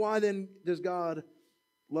be, then why then does God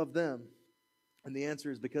love them? And the answer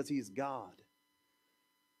is because he is God.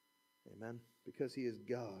 Amen. Because he is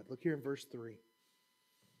God. Look here in verse 3.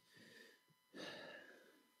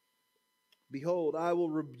 Behold, I will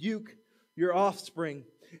rebuke your offspring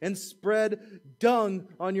and spread dung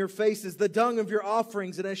on your faces, the dung of your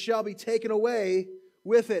offerings, and it shall be taken away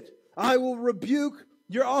with it. I will rebuke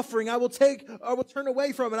your offering. I will turn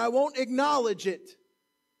away from it. I won't acknowledge it.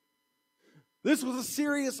 This was a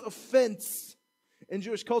serious offense in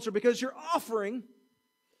Jewish culture because your offering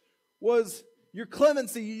was your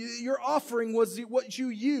clemency. Your offering was what you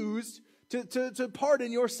used to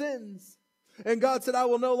pardon your sins. And God said, I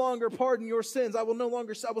will no longer pardon your sins. I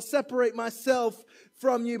will separate myself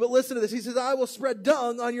from you. But listen to this. He says, I will spread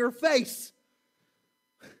dung on your face.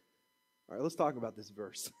 All right, let's talk about this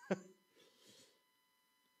verse.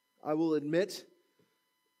 I will admit,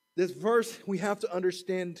 this verse we have to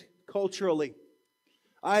understand culturally.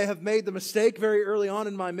 I have made the mistake very early on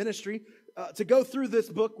in my ministry to go through this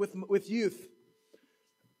book with youth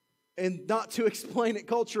and not to explain it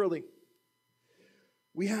culturally.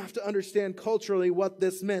 We have to understand culturally what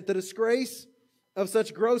this meant. The disgrace of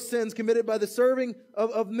such gross sins committed by the serving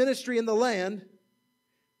of ministry in the land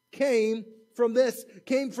came from this,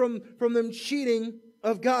 came from them cheating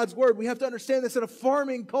of God's word. We have to understand this in a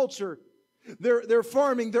farming culture. Their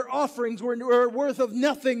farming, their offerings were worth of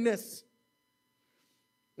nothingness.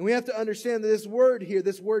 And we have to understand that this word here,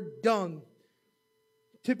 this word dung,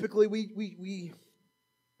 typically we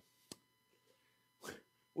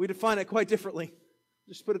define it quite differently.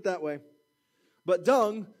 Just put it that way. But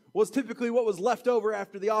dung was typically what was left over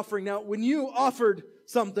after the offering. Now, when you offered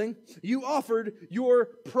something, you offered your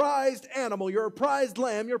prized animal, your prized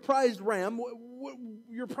lamb, your prized ram,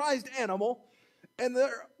 your prized animal, and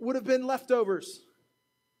there would have been leftovers,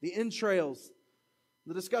 the entrails,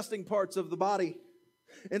 the disgusting parts of the body.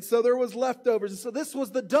 And so there was leftovers. And so this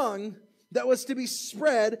was the dung that was to be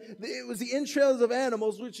spread. It was the entrails of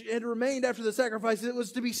animals which had remained after the sacrifice. It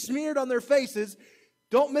was to be smeared on their faces.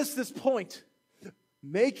 Don't miss this point.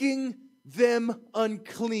 Making them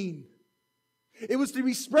unclean. It was to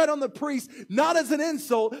be spread on the priest, not as an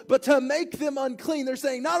insult, but to make them unclean. They're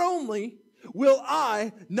saying, not only will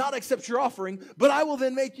I not accept your offering, but I will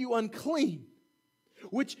then make you unclean.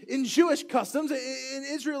 Which in Jewish customs, in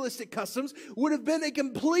Israelistic customs, would have been a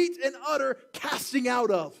complete and utter casting out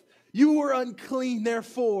of. You were unclean,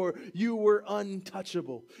 therefore you were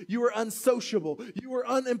untouchable. You were unsociable. You were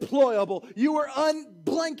unemployable. You were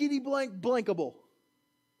blankety-blank-blankable.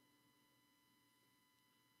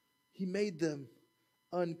 He made them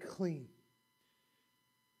unclean.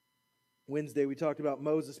 Wednesday we talked about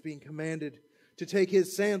Moses being commanded to take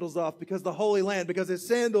his sandals off because the Holy Land, because his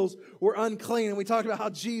sandals were unclean. And we talked about how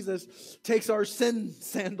Jesus takes our sin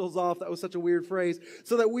sandals off. That was such a weird phrase.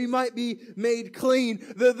 So that we might be made clean.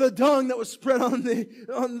 The dung that was spread on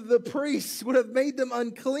the priests would have made them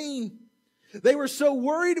unclean. They were so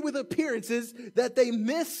worried with appearances that they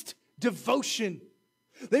missed devotion.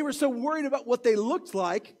 They were so worried about what they looked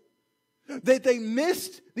like that they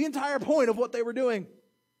missed the entire point of what they were doing.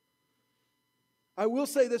 I will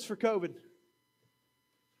say this for COVID.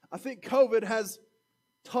 I think COVID has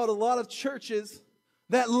taught a lot of churches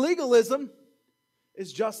that legalism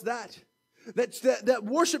is just that. That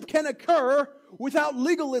worship can occur without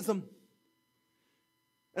legalism.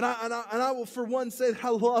 And I will for one say that I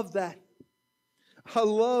love that. I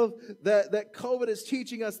love that COVID is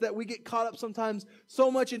teaching us that we get caught up sometimes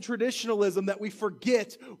so much in traditionalism that we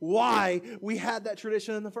forget why we had that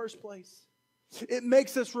tradition in the first place. It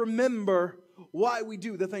makes us remember why we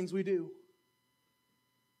do the things we do.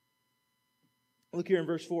 Look here in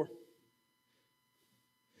verse 4.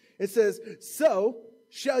 It says, "So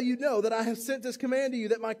shall you know that I have sent this command to you,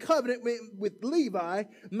 that my covenant with Levi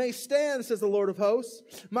may stand, says the Lord of hosts.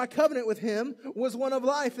 My covenant with him was one of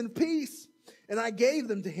life and peace, and I gave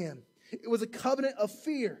them to him. It was a covenant of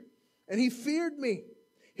fear, and he feared me.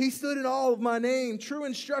 He stood in awe of my name. True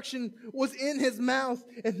instruction was in his mouth,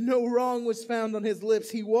 and no wrong was found on his lips.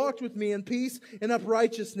 He walked with me in peace and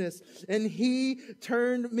uprightness, and he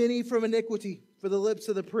turned many from iniquity. For the lips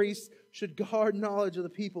of the priest should guard knowledge of the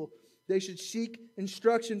people. They should seek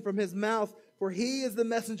instruction from his mouth, for he is the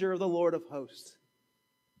messenger of the Lord of hosts."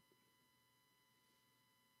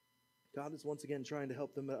 God is once again trying to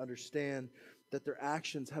help them understand that their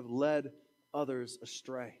actions have led others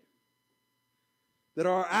astray. That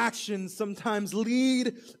our actions sometimes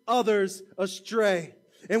lead others astray.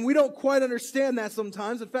 And we don't quite understand that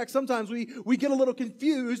sometimes. In fact, sometimes we get a little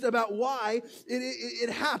confused about why it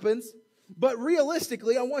happens. But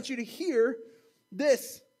realistically, I want you to hear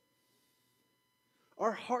this.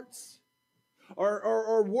 Our hearts,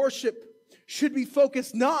 our worship should be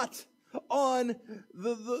focused not on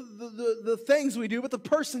the things we do, but the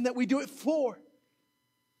person that we do it for.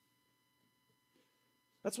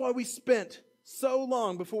 That's why we spent so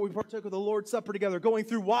long before we partook of the Lord's Supper together, going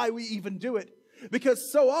through why we even do it. Because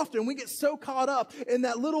so often we get so caught up in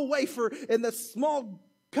that little wafer and the small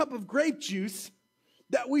cup of grape juice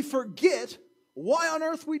that we forget why on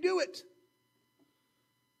earth we do it.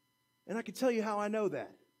 And I can tell you how I know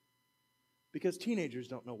that. Because teenagers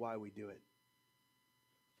don't know why we do it.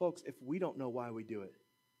 Folks, if we don't know why we do it,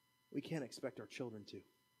 we can't expect our children to.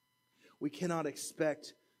 We cannot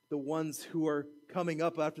expect the ones who are coming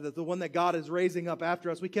up after that, the one that God is raising up after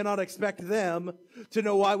us, we cannot expect them to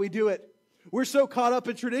know why we do it. We're so caught up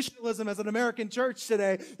in traditionalism as an American church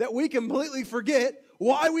today that we completely forget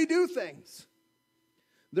why we do things.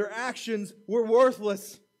 Their actions were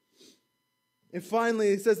worthless. And finally,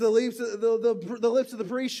 it says the lips of the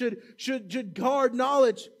priest should guard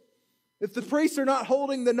knowledge. If the priests are not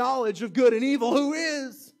holding the knowledge of good and evil, who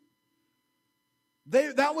is?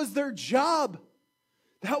 That was their job.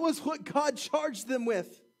 That was what God charged them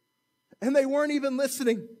with. And they weren't even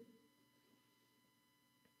listening.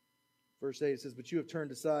 Verse 8 says, "But you have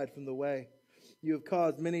turned aside from the way You have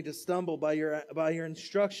caused many to stumble by your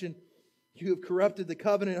instruction. You have corrupted the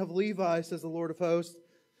covenant of Levi, says the Lord of hosts.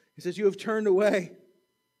 He says, you have turned away.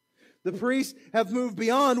 The priests have moved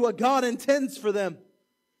beyond what God intends for them.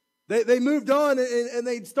 They moved on and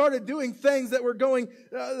they started doing things that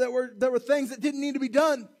were things that didn't need to be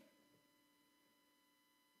done.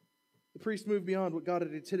 The priests moved beyond what God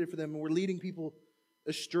had intended for them and were leading people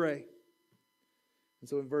astray. And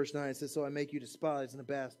so in verse 9 it says, so I make you despised and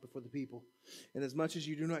abased before the people. And as much as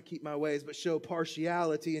you do not keep my ways, but show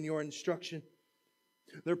partiality in your instruction.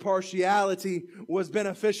 Their partiality was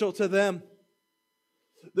beneficial to them.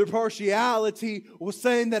 Their partiality was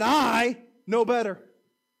saying that I know better.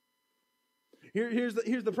 Here's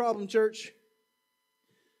the problem, church.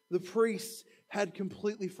 The priests had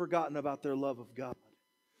completely forgotten about their love of God.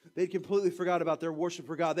 They'd completely forgot about their worship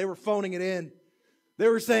for God. They were phoning it in. They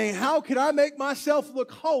were saying, how can I make myself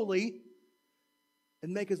look holy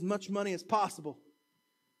and make as much money as possible?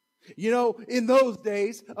 You know, in those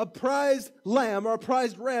days, a prized lamb or a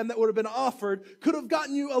prized ram that would have been offered could have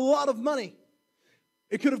gotten you a lot of money.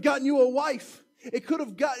 It could have gotten you a wife. It could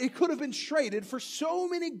have been traded for so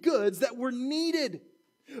many goods that were needed.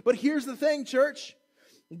 But here's the thing, church.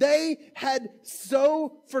 They had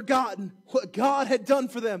so forgotten what God had done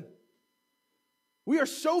for them. We are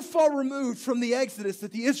so far removed from the Exodus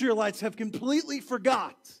that the Israelites have completely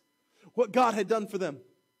forgot what God had done for them.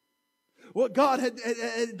 What God had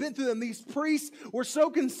been through them. These priests were so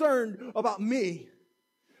concerned about me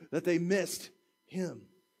that they missed Him.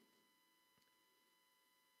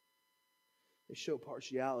 They show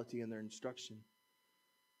partiality in their instruction.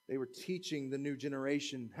 They were teaching the new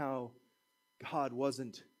generation how God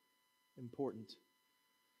wasn't important.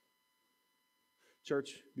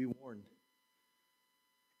 Church, be warned.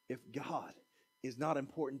 If God is not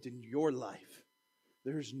important in your life,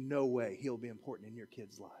 there's no way He'll be important in your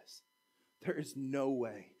kids' lives. There is no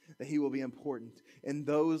way that He will be important in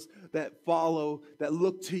those that follow, that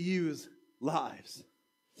look to you's lives.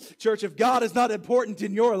 Church, if God is not important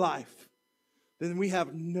in your life, then we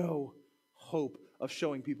have no hope of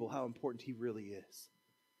showing people how important He really is.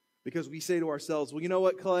 Because we say to ourselves, well, you know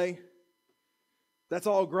what, Clay? That's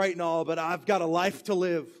all great and all, but I've got a life to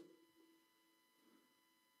live.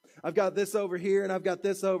 I've got this over here, and I've got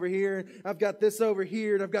this over here, and I've got this over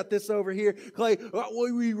here, and I've got this over here. Clay,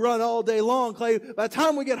 we run all day long. Clay, by the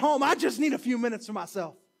time we get home, I just need a few minutes for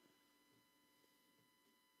myself.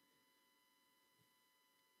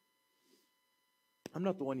 I'm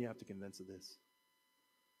not the one you have to convince of this.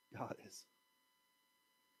 God is.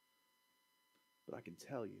 But I can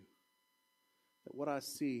tell you that what I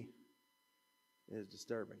see is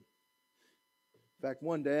disturbing. In fact,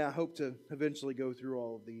 one day I hope to eventually go through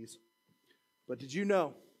all of these. But did you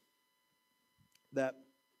know that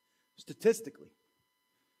statistically,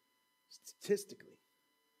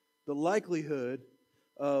 the likelihood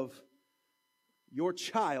of your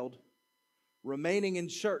child remaining in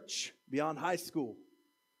church beyond high school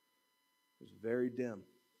is very dim.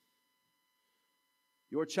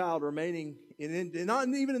 Your child remaining not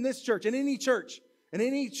even in this church, in any church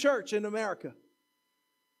in America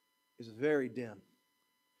is very dim.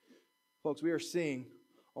 Folks, we are seeing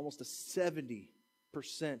almost a 70%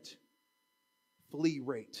 flee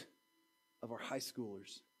rate of our high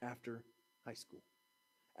schoolers after high school.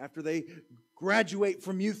 After they graduate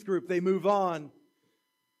from youth group, they move on.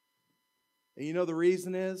 And you know the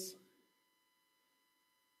reason is?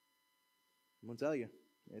 I'm going to tell you.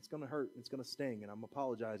 It's going to hurt. It's going to sting. And I'm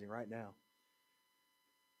apologizing right now.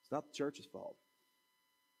 It's not the church's fault.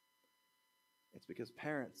 It's because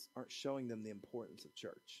parents aren't showing them the importance of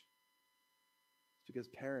church. It's because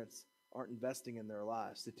parents aren't investing in their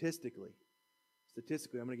lives. Statistically,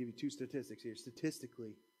 I'm going to give you two statistics here.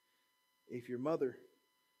 Statistically, if your mother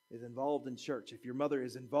is involved in church, if your mother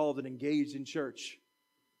is involved and engaged in church,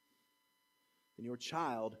 then your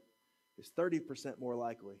child is 30% more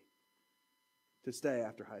likely to stay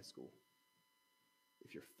after high school.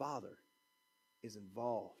 If your father is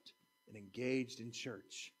involved and engaged in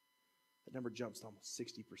church, that number jumps to almost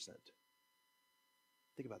 60%.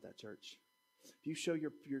 Think about that, church. If you show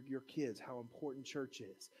your kids how important church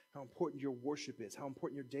is, how important your worship is, how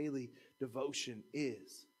important your daily devotion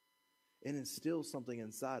is, and instills something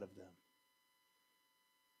inside of them.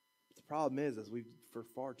 But the problem is for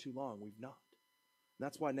far too long, we've not. And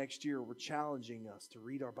that's why next year we're challenging us to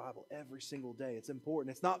read our Bible every single day. It's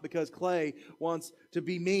important. It's not because Clay wants to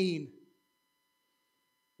be mean.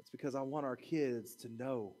 It's because I want our kids to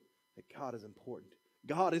know that God is important.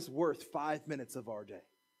 God is worth 5 minutes of our day.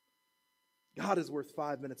 God is worth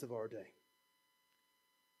 5 minutes of our day.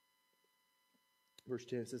 Verse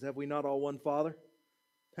 10 says, have we not all one Father?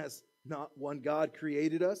 As not one God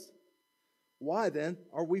created us? Why then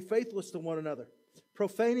are we faithless to one another,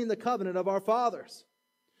 profaning the covenant of our fathers?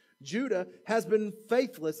 Judah has been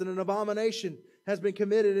faithless, and an abomination has been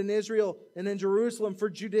committed in Israel and in Jerusalem. For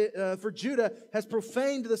Judah has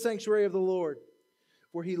profaned the sanctuary of the Lord,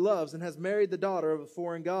 for he loves and has married the daughter of a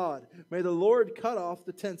foreign god. May the Lord cut off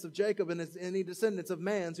the tents of Jacob and any descendants of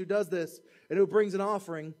man's who does this, and who brings an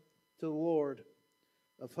offering to the Lord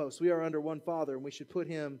of hosts. We are under one Father, and we should put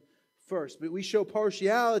him first. But we show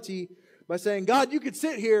partiality by saying, God, you could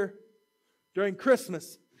sit here during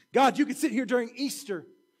Christmas. God, you could sit here during Easter.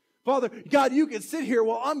 Father, God, you could sit here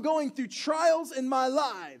while I'm going through trials in my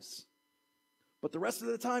lives. But the rest of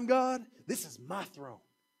the time, God, this is my throne.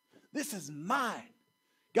 This is mine.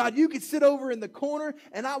 God, you could sit over in the corner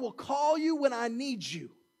and I will call you when I need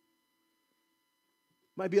you.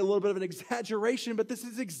 Might be a little bit of an exaggeration, but this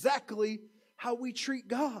is exactly how we treat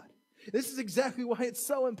God. This is exactly why it's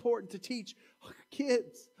so important to teach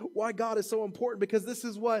kids why God is so important, because this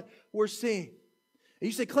is what we're seeing. And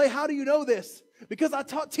you say, Clay, how do you know this? Because I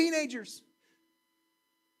taught teenagers.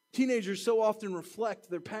 Teenagers so often reflect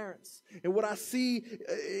their parents. And what I see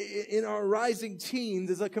in our rising teens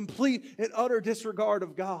is a complete and utter disregard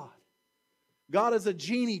of God. God is a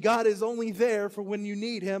genie. God is only there for when you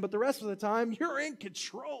need him, but the rest of the time, you're in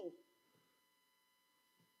control.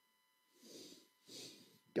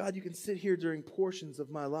 God, you can sit here during portions of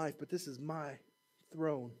my life, but this is my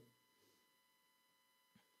throne.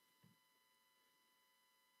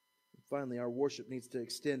 And finally, our worship needs to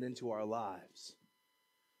extend into our lives,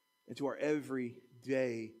 into our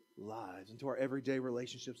everyday lives, into our everyday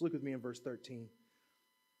relationships. Look with me in verse 13.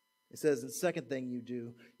 It says, the second thing you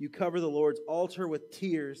do, you cover the Lord's altar with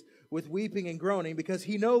tears, with weeping and groaning, because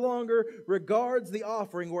he no longer regards the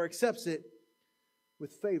offering or accepts it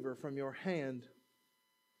with favor from your hand.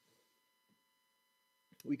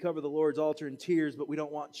 We cover the Lord's altar in tears, but we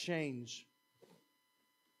don't want change.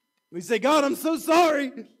 We say, God, I'm so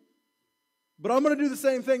sorry, but I'm going to do the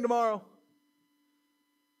same thing tomorrow.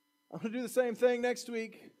 I'm going to do the same thing next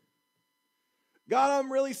week. God,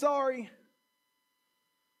 I'm really sorry,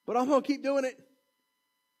 but I'm going to keep doing it.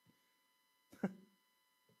 I'm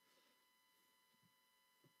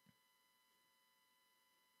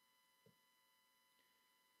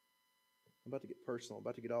about to get personal. I'm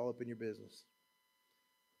about to get all up in your business.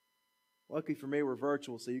 Luckily for me, we're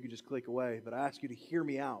virtual, so you can just click away. But I ask you to hear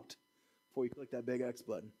me out before you click that big X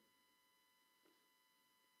button.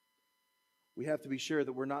 We have to be sure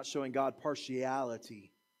that we're not showing God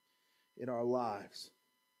partiality in our lives.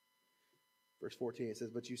 Verse 14, it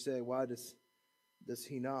says, but you say, why does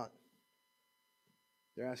he not?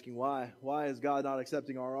 They're asking why. Why is God not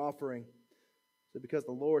accepting our offering? So because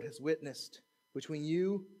the Lord has witnessed between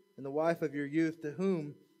you and the wife of your youth, to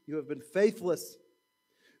whom you have been faithless,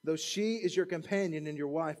 though she is your companion and your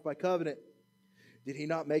wife by covenant. Did he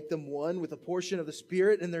not make them one with a portion of the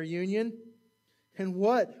Spirit in their union? And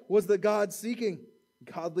what was the God seeking?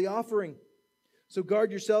 Godly offering. So guard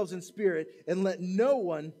yourselves in spirit, and let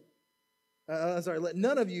none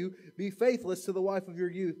of you be faithless to the wife of your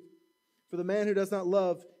youth. For the man who does not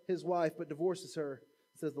love his wife but divorces her,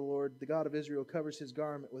 says the Lord, the God of Israel, covers his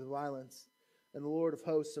garment with violence. And the Lord of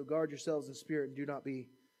hosts, so guard yourselves in spirit and do not be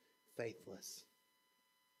faithless.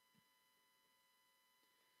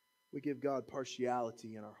 We give God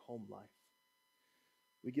partiality in our home life.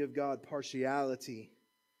 We give God partiality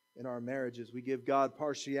in our marriages. We give God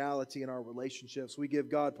partiality in our relationships. We give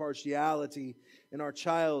God partiality in our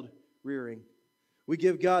child rearing. We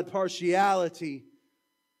give God partiality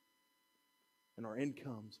in our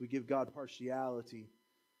incomes. We give God partiality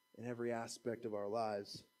in every aspect of our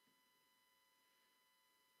lives.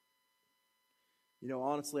 You know,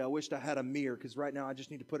 honestly, I wished I had a mirror, because right now I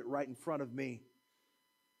just need to put it right in front of me.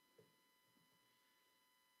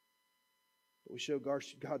 But we show God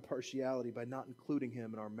partiality by not including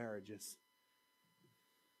him in our marriages.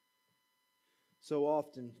 So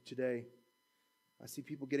often today, I see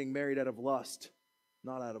people getting married out of lust,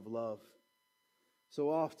 not out of love.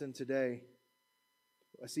 So often today,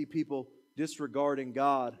 I see people disregarding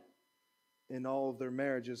God in all of their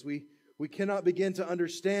marriages. We cannot begin to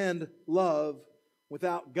understand love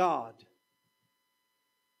without God.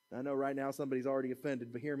 I know right now somebody's already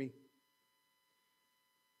offended, but hear me.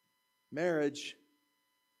 Marriage,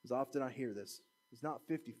 as often I hear this, is not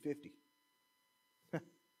 50-50. I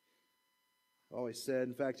always said,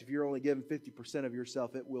 in fact, if you're only giving 50% of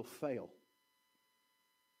yourself, it will fail.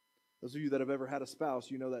 Those of you that have ever had a spouse,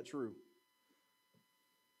 you know that's true.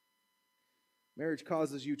 Marriage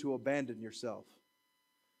causes you to abandon yourself.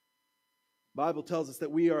 Bible tells us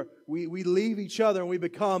that we leave each other and we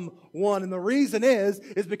become one. And the reason is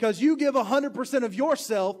because you give 100% of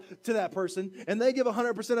yourself to that person and they give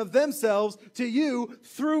 100% of themselves to you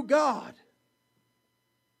through God.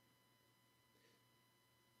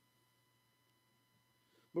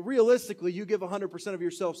 But realistically, you give 100% of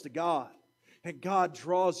yourselves to God and God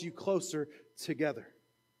draws you closer together.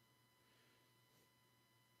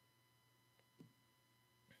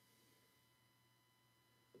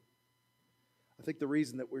 I think the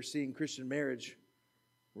reason that we're seeing Christian marriage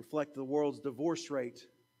reflect the world's divorce rate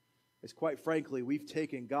is, quite frankly, we've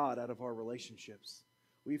taken God out of our relationships.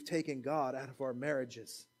 We've taken God out of our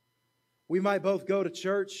marriages. We might both go to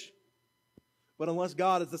church, but unless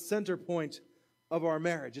God is the center point of our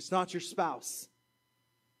marriage, it's not your spouse,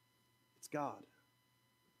 it's God.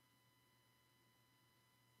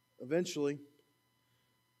 Eventually,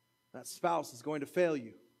 that spouse is going to fail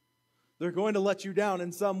you. They're going to let you down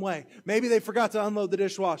in some way. Maybe they forgot to unload the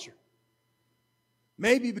dishwasher.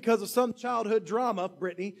 Maybe because of some childhood drama,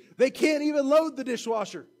 Brittany, they can't even load the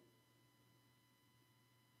dishwasher.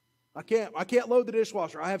 I can't load the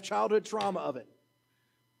dishwasher. I have childhood trauma of it.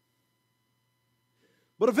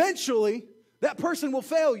 But eventually, that person will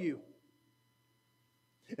fail you.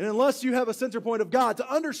 And unless you have a center point of God to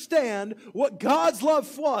understand what God's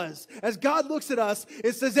love was, as God looks at us,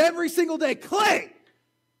 it says every single day, Clay,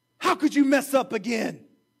 how could you mess up again?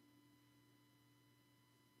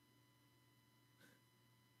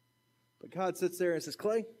 But God sits there and says,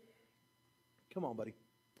 Clay, come on, buddy.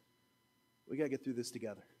 We got to get through this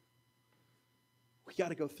together. We got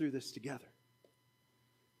to go through this together.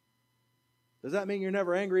 Does that mean you're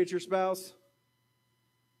never angry at your spouse?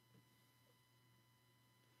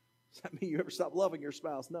 Does that mean you ever stop loving your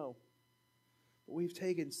spouse? No. But we've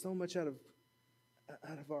taken so much out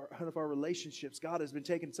of our relationships. God has been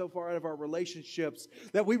taken so far out of our relationships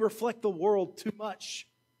that we reflect the world too much.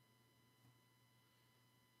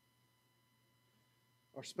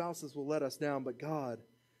 Our spouses will let us down, but God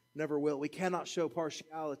never will. We cannot show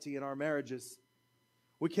partiality in our marriages.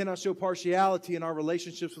 We cannot show partiality in our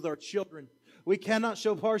relationships with our children. We cannot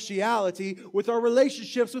show partiality with our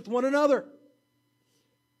relationships with one another.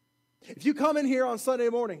 If you come in here on Sunday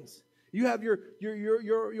mornings, you have your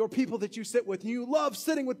people that you sit with, and you love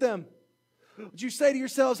sitting with them. Would you say to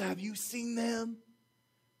yourselves, have you seen them?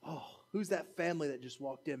 Oh, who's that family that just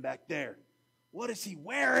walked in back there? What is he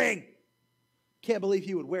wearing? Can't believe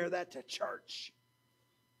he would wear that to church.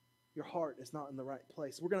 Your heart is not in the right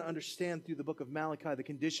place. We're going to understand through the book of Malachi, the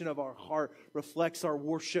condition of our heart reflects our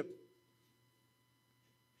worship.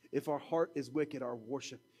 If our heart is wicked, our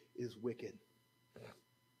worship is wicked.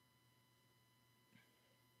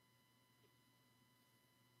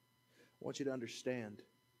 I want you to understand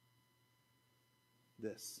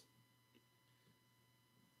this.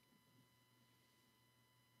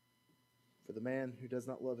 For the man who does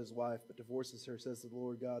not love his wife but divorces her, says the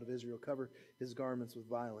Lord God of Israel, cover his garments with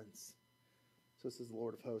violence. So says the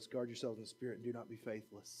Lord of hosts, guard yourselves in the spirit and do not be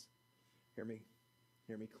faithless. Hear me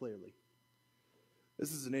clearly.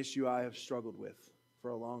 This is an issue I have struggled with for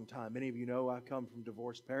a long time. Many of you know I come from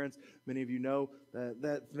divorced parents. Many of you know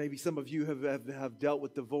that maybe some of you have dealt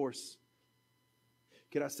with divorce.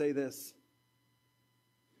 Can I say this?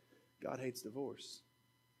 God hates divorce.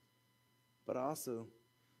 But I also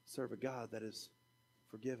serve a God that is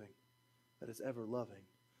forgiving, that is ever loving,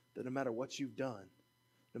 that no matter what you've done,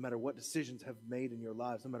 no matter what decisions have made in your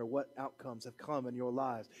lives, no matter what outcomes have come in your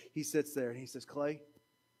lives, He sits there and He says, Clay,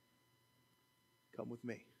 come with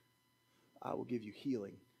me. I will give you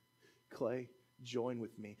healing. Clay, join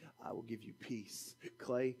with me. I will give you peace.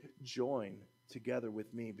 Clay, join together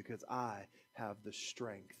with me because I have the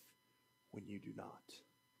strength when you do not.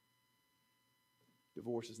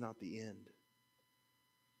 Divorce is not the end.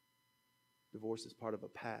 Divorce is part of a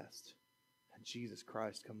past. And Jesus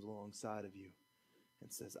Christ comes alongside of you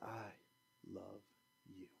and says, I love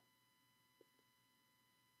you.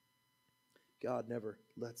 God never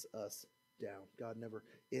lets us down. God never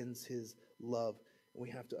ends His love. And we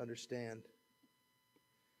have to understand,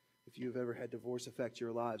 if you've ever had divorce affect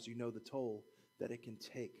your lives, you know the toll that it can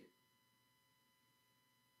take.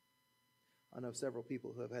 I know several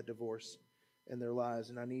people who have had divorce in their lives,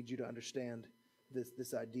 and I need you to understand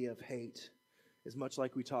this idea of hate is much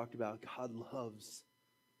like we talked about. God loves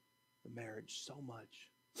the marriage so much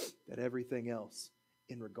that everything else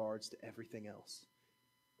in regards to everything else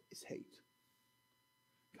is hate.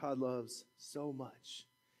 God loves so much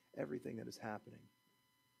everything that is happening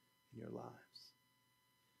in your lives.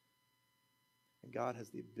 And God has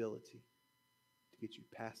the ability to get you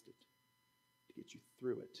past it, to get you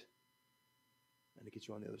through it, and to get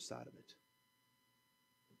you on the other side of it.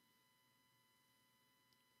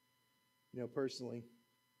 Personally,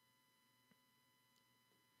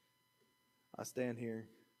 I stand here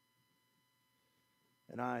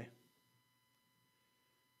and I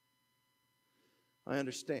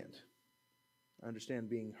understand. I understand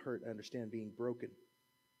being hurt. I understand being broken.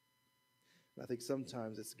 And I think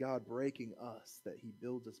sometimes it's God breaking us that He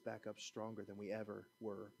builds us back up stronger than we ever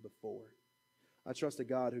were before. I trust a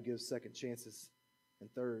God who gives second chances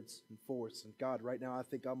and thirds and fourths. And God, right now I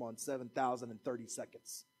think I'm on 7,030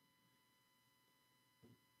 seconds.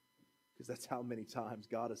 Because that's how many times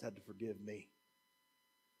God has had to forgive me.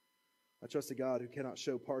 I trust a God who cannot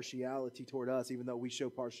show partiality toward us, even though we show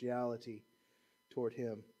partiality toward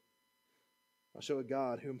Him. I show a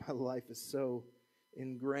God who my life is so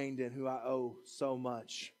ingrained in, who I owe so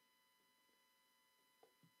much.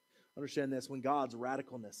 Understand this, when God's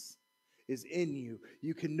radicalness is in you,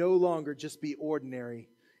 you can no longer just be ordinary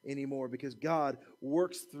anymore, because God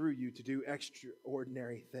works through you to do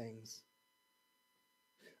extraordinary things.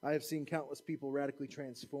 I have seen countless people radically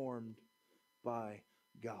transformed by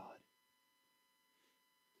God.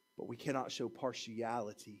 But we cannot show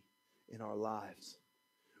partiality in our lives.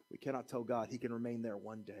 We cannot tell God He can remain there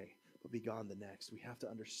one day, but be gone the next. We have to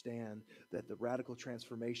understand that the radical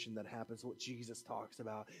transformation that happens, what Jesus talks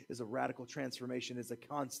about, is a radical transformation. It's a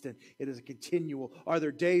constant. It is a continual. Are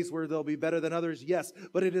there days where they'll be better than others? Yes,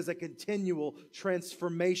 but it is a continual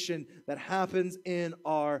transformation that happens in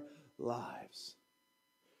our lives.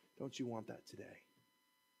 Don't you want that today?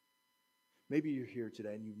 Maybe you're here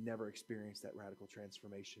today and you've never experienced that radical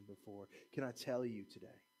transformation before. Can I tell you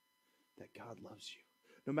today that God loves you?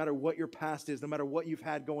 No matter what your past is, no matter what you've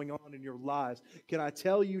had going on in your lives, can I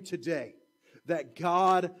tell you today that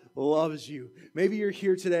God loves you? Maybe you're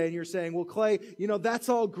here today and you're saying, well, Clay, that's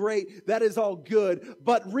all great. That is all good.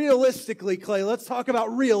 But realistically, Clay, let's talk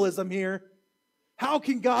about realism here. How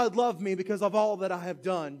can God love me because of all that I have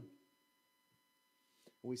done?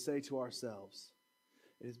 We say to ourselves,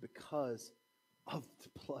 it is because of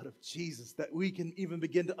the blood of Jesus that we can even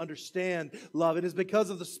begin to understand love. It is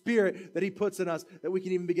because of the Spirit that He puts in us that we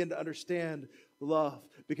can even begin to understand love.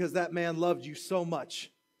 Because that man loved you so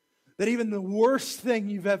much that even the worst thing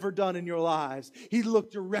you've ever done in your lives, He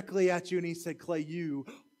looked directly at you and He said, Clay, you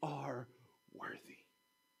are worthy.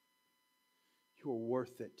 You are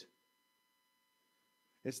worth it.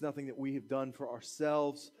 It's nothing that we have done for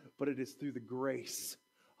ourselves, but it is through the grace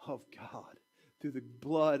of God, through the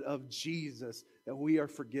blood of Jesus, that we are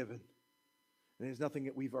forgiven. And it is nothing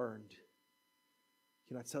that we've earned.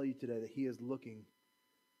 Can I tell you today that He is looking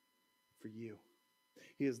for you?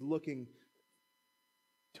 He is looking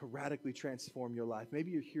to radically transform your life. Maybe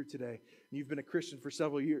you're here today and you've been a Christian for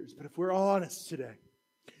several years, but if we are honest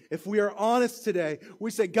today, we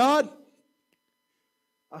say, God,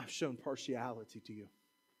 I've shown partiality to you.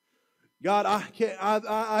 God,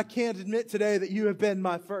 I can't admit today that you have been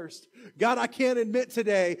my first. God, I can't admit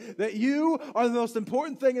today that you are the most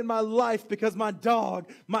important thing in my life, because my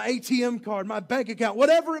dog, my ATM card, my bank account,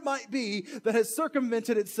 whatever it might be that has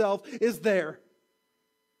circumvented itself is there.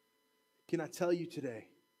 Can I tell you today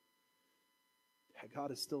that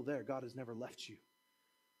God is still there? God has never left you.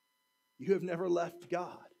 You have never left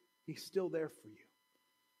God. He's still there for you.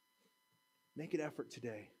 Make an effort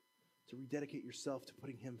today to rededicate yourself to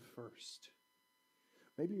putting Him first.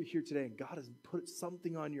 Maybe you're here today and God has put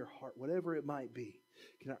something on your heart, whatever it might be.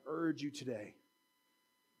 Can I urge you today?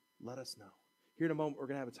 Let us know. Here in a moment, we're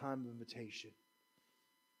going to have a time of invitation.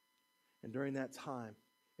 And during that time,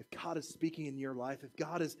 if God is speaking in your life, if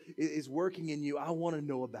God is working in you, I want to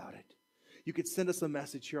know about it. You could send us a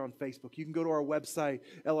message here on Facebook. You can go to our website,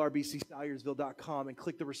 lrbcssalyersville.com, and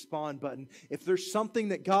click the respond button. If there's something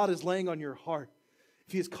that God is laying on your heart,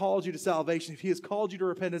 if He has called you to salvation, if He has called you to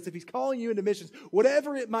repentance, if He's calling you into missions,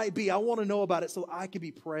 whatever it might be, I want to know about it so I can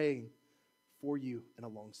be praying for you and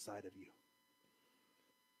alongside of you.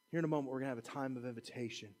 Here in a moment, we're going to have a time of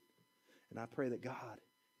invitation. And I pray that God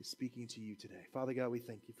is speaking to you today. Father God, we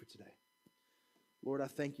thank you for today. Lord, I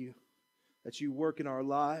thank you that you work in our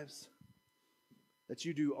lives, that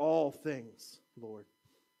you do all things, Lord,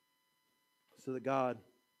 so that God,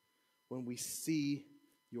 when we see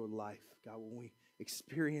your life, God, when we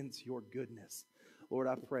experience your goodness, Lord,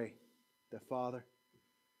 I pray that, Father,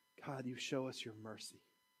 God, you show us your mercy.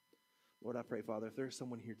 Lord, I pray, Father, if there's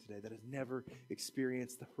someone here today that has never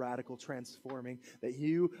experienced the radical transforming that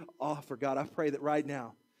you offer, God, I pray that right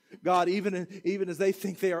now, God, even as they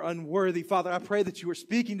think they are unworthy, Father, I pray that you are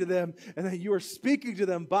speaking to them and that you are speaking to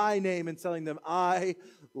them by name and telling them, I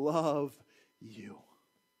love you.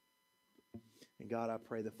 And God, I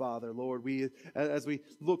pray that, Father, Lord, as we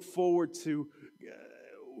look forward to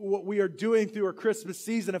what we are doing through our Christmas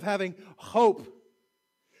season of having hope,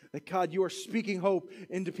 that, God, you are speaking hope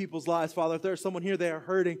into people's lives, Father. If there's someone here, they are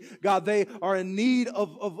hurting. God, they are in need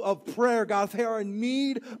of prayer. God, if they are in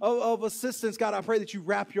need of assistance, God, I pray that you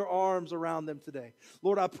wrap your arms around them today.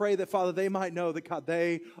 Lord, I pray that, Father, they might know that, God,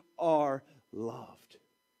 they are loved.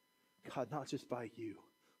 God, not just by you,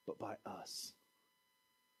 but by us.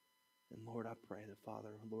 And Lord, I pray that, Father,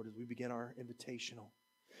 Lord, as we begin our invitational,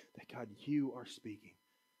 that, God, you are speaking.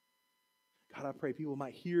 God, I pray people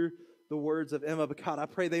might hear the words of Emma, but God, I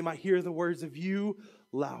pray they might hear the words of you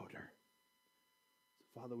louder. So,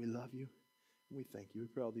 Father, we love you and we thank you. We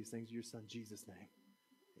pray all these things in your Son, Jesus' name.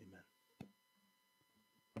 Amen.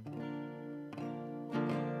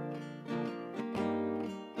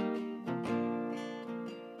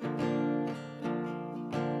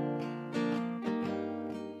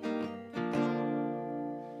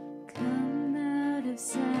 Come out of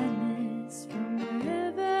sadness from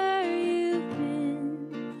wherever you've been.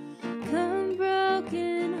 Come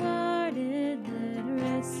broken hearted, let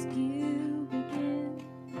rescue begin.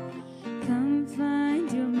 Come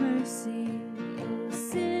find your mercy, O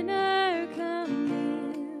sinner, come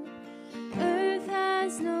near. Earth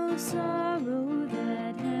has no sorrow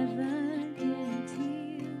that heaven can't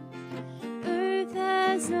heal. Earth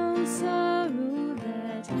has no sorrow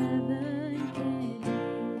that heaven can't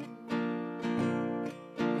heal.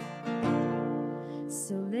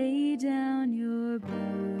 So lay down your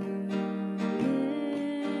burdens,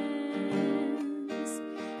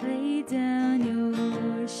 lay down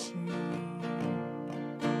your shame.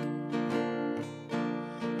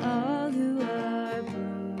 All who are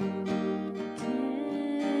broken,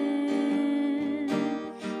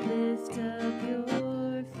 lift up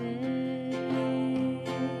your face.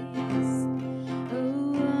 O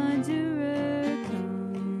wanderer, come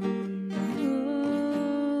home.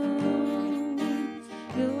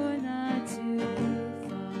 You're not too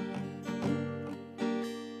far.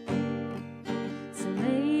 So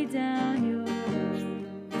lay down your heart.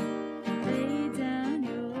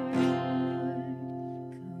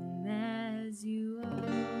 Come as you are.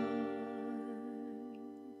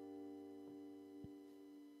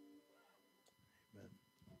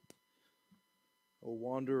 O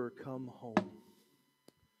wanderer, come home.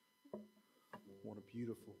 What a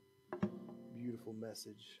beautiful, beautiful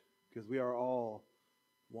message, because we are all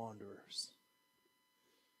wanderers.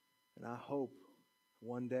 And I hope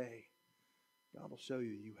one day God will show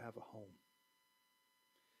you have a home.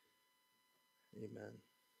 Amen.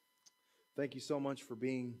 Thank you so much for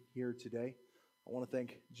being here today. I want to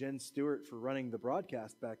thank Jen Stewart for running the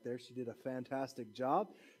broadcast back there. She did a fantastic job.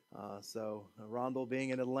 Rondell being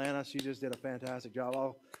in Atlanta, she just did a fantastic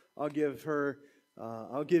job. I'll give her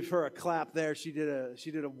a clap there. She did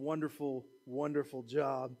a wonderful, wonderful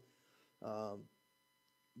job.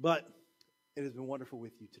 But it has been wonderful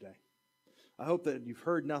with you today. I hope that you've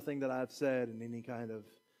heard nothing that I've said in any kind of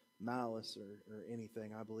malice or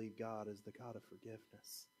anything. I believe God is the God of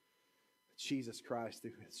forgiveness. Jesus Christ,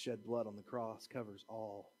 through his shed blood on the cross, covers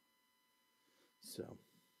all. So,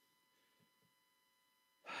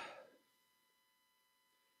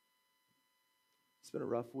 it's been a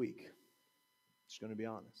rough week. Just going to be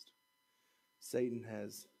honest. Satan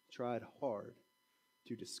has tried hard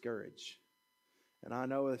to discourage. And I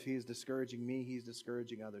know if he's discouraging me, he's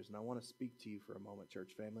discouraging others. And I want to speak to you for a moment,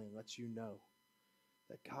 church family, and let you know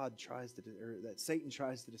that that Satan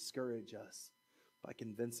tries to discourage us by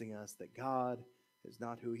convincing us that God is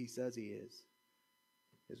not who he says he is.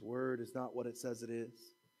 His word is not what it says it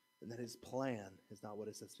is. And that his plan is not what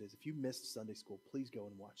it says it is. If you missed Sunday school, please go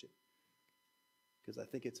and watch it. Because I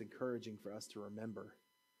think it's encouraging for us to remember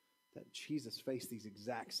that Jesus faced these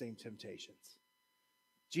exact same temptations.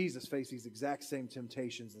 Jesus faced these exact same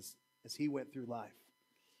temptations as he went through life.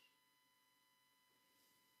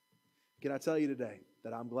 Can I tell you today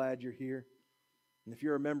that I'm glad you're here? And if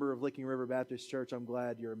you're a member of Licking River Baptist Church, I'm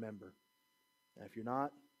glad you're a member. And if you're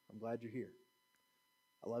not, I'm glad you're here.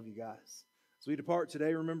 I love you guys. As we depart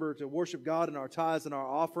today, remember to worship God in our tithes and our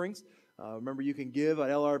offerings. Remember, you can give at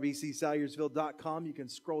lrbcsalyersville.com. You can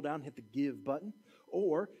scroll down, hit the give button.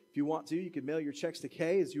 Or if you want to, you can mail your checks to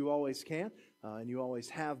Kay, as you always can. And you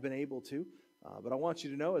always have been able to. But I want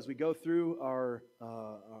you to know, as we go through our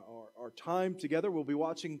time together, we'll be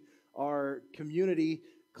watching our community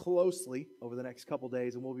closely over the next couple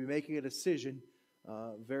days, and we'll be making a decision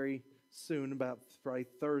very soon, about probably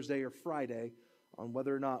Thursday or Friday, on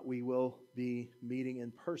whether or not we will be meeting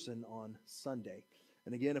in person on Sunday.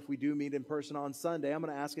 And again, if we do meet in person on Sunday, I'm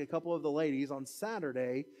going to ask a couple of the ladies on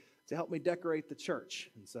Saturday to help me decorate the church.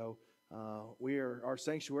 And so our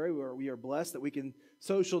sanctuary, we are blessed that we can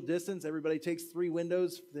social distance. Everybody takes 3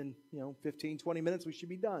 windows. Then 15, 20 minutes, we should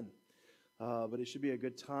be done. but it should be a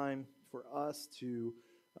good time for us to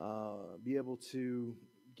be able to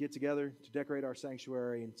get together, to decorate our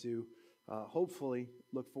sanctuary, and to hopefully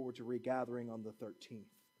look forward to regathering on the 13th.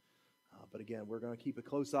 But again, we're going to keep a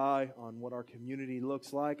close eye on what our community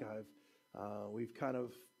looks like. We've kind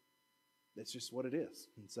of, it's just what it is.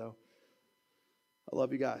 And so I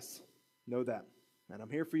love you guys. Know that. And I'm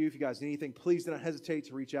here for you. If you guys need anything, please do not hesitate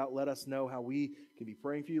to reach out. Let us know how we can be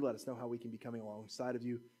praying for you. Let us know how we can be coming alongside of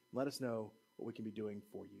you. Let us know what we can be doing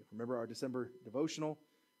for you. Remember our December devotional,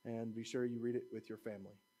 and be sure you read it with your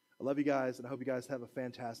family. I love you guys, and I hope you guys have a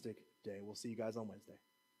fantastic day. We'll see you guys on Wednesday.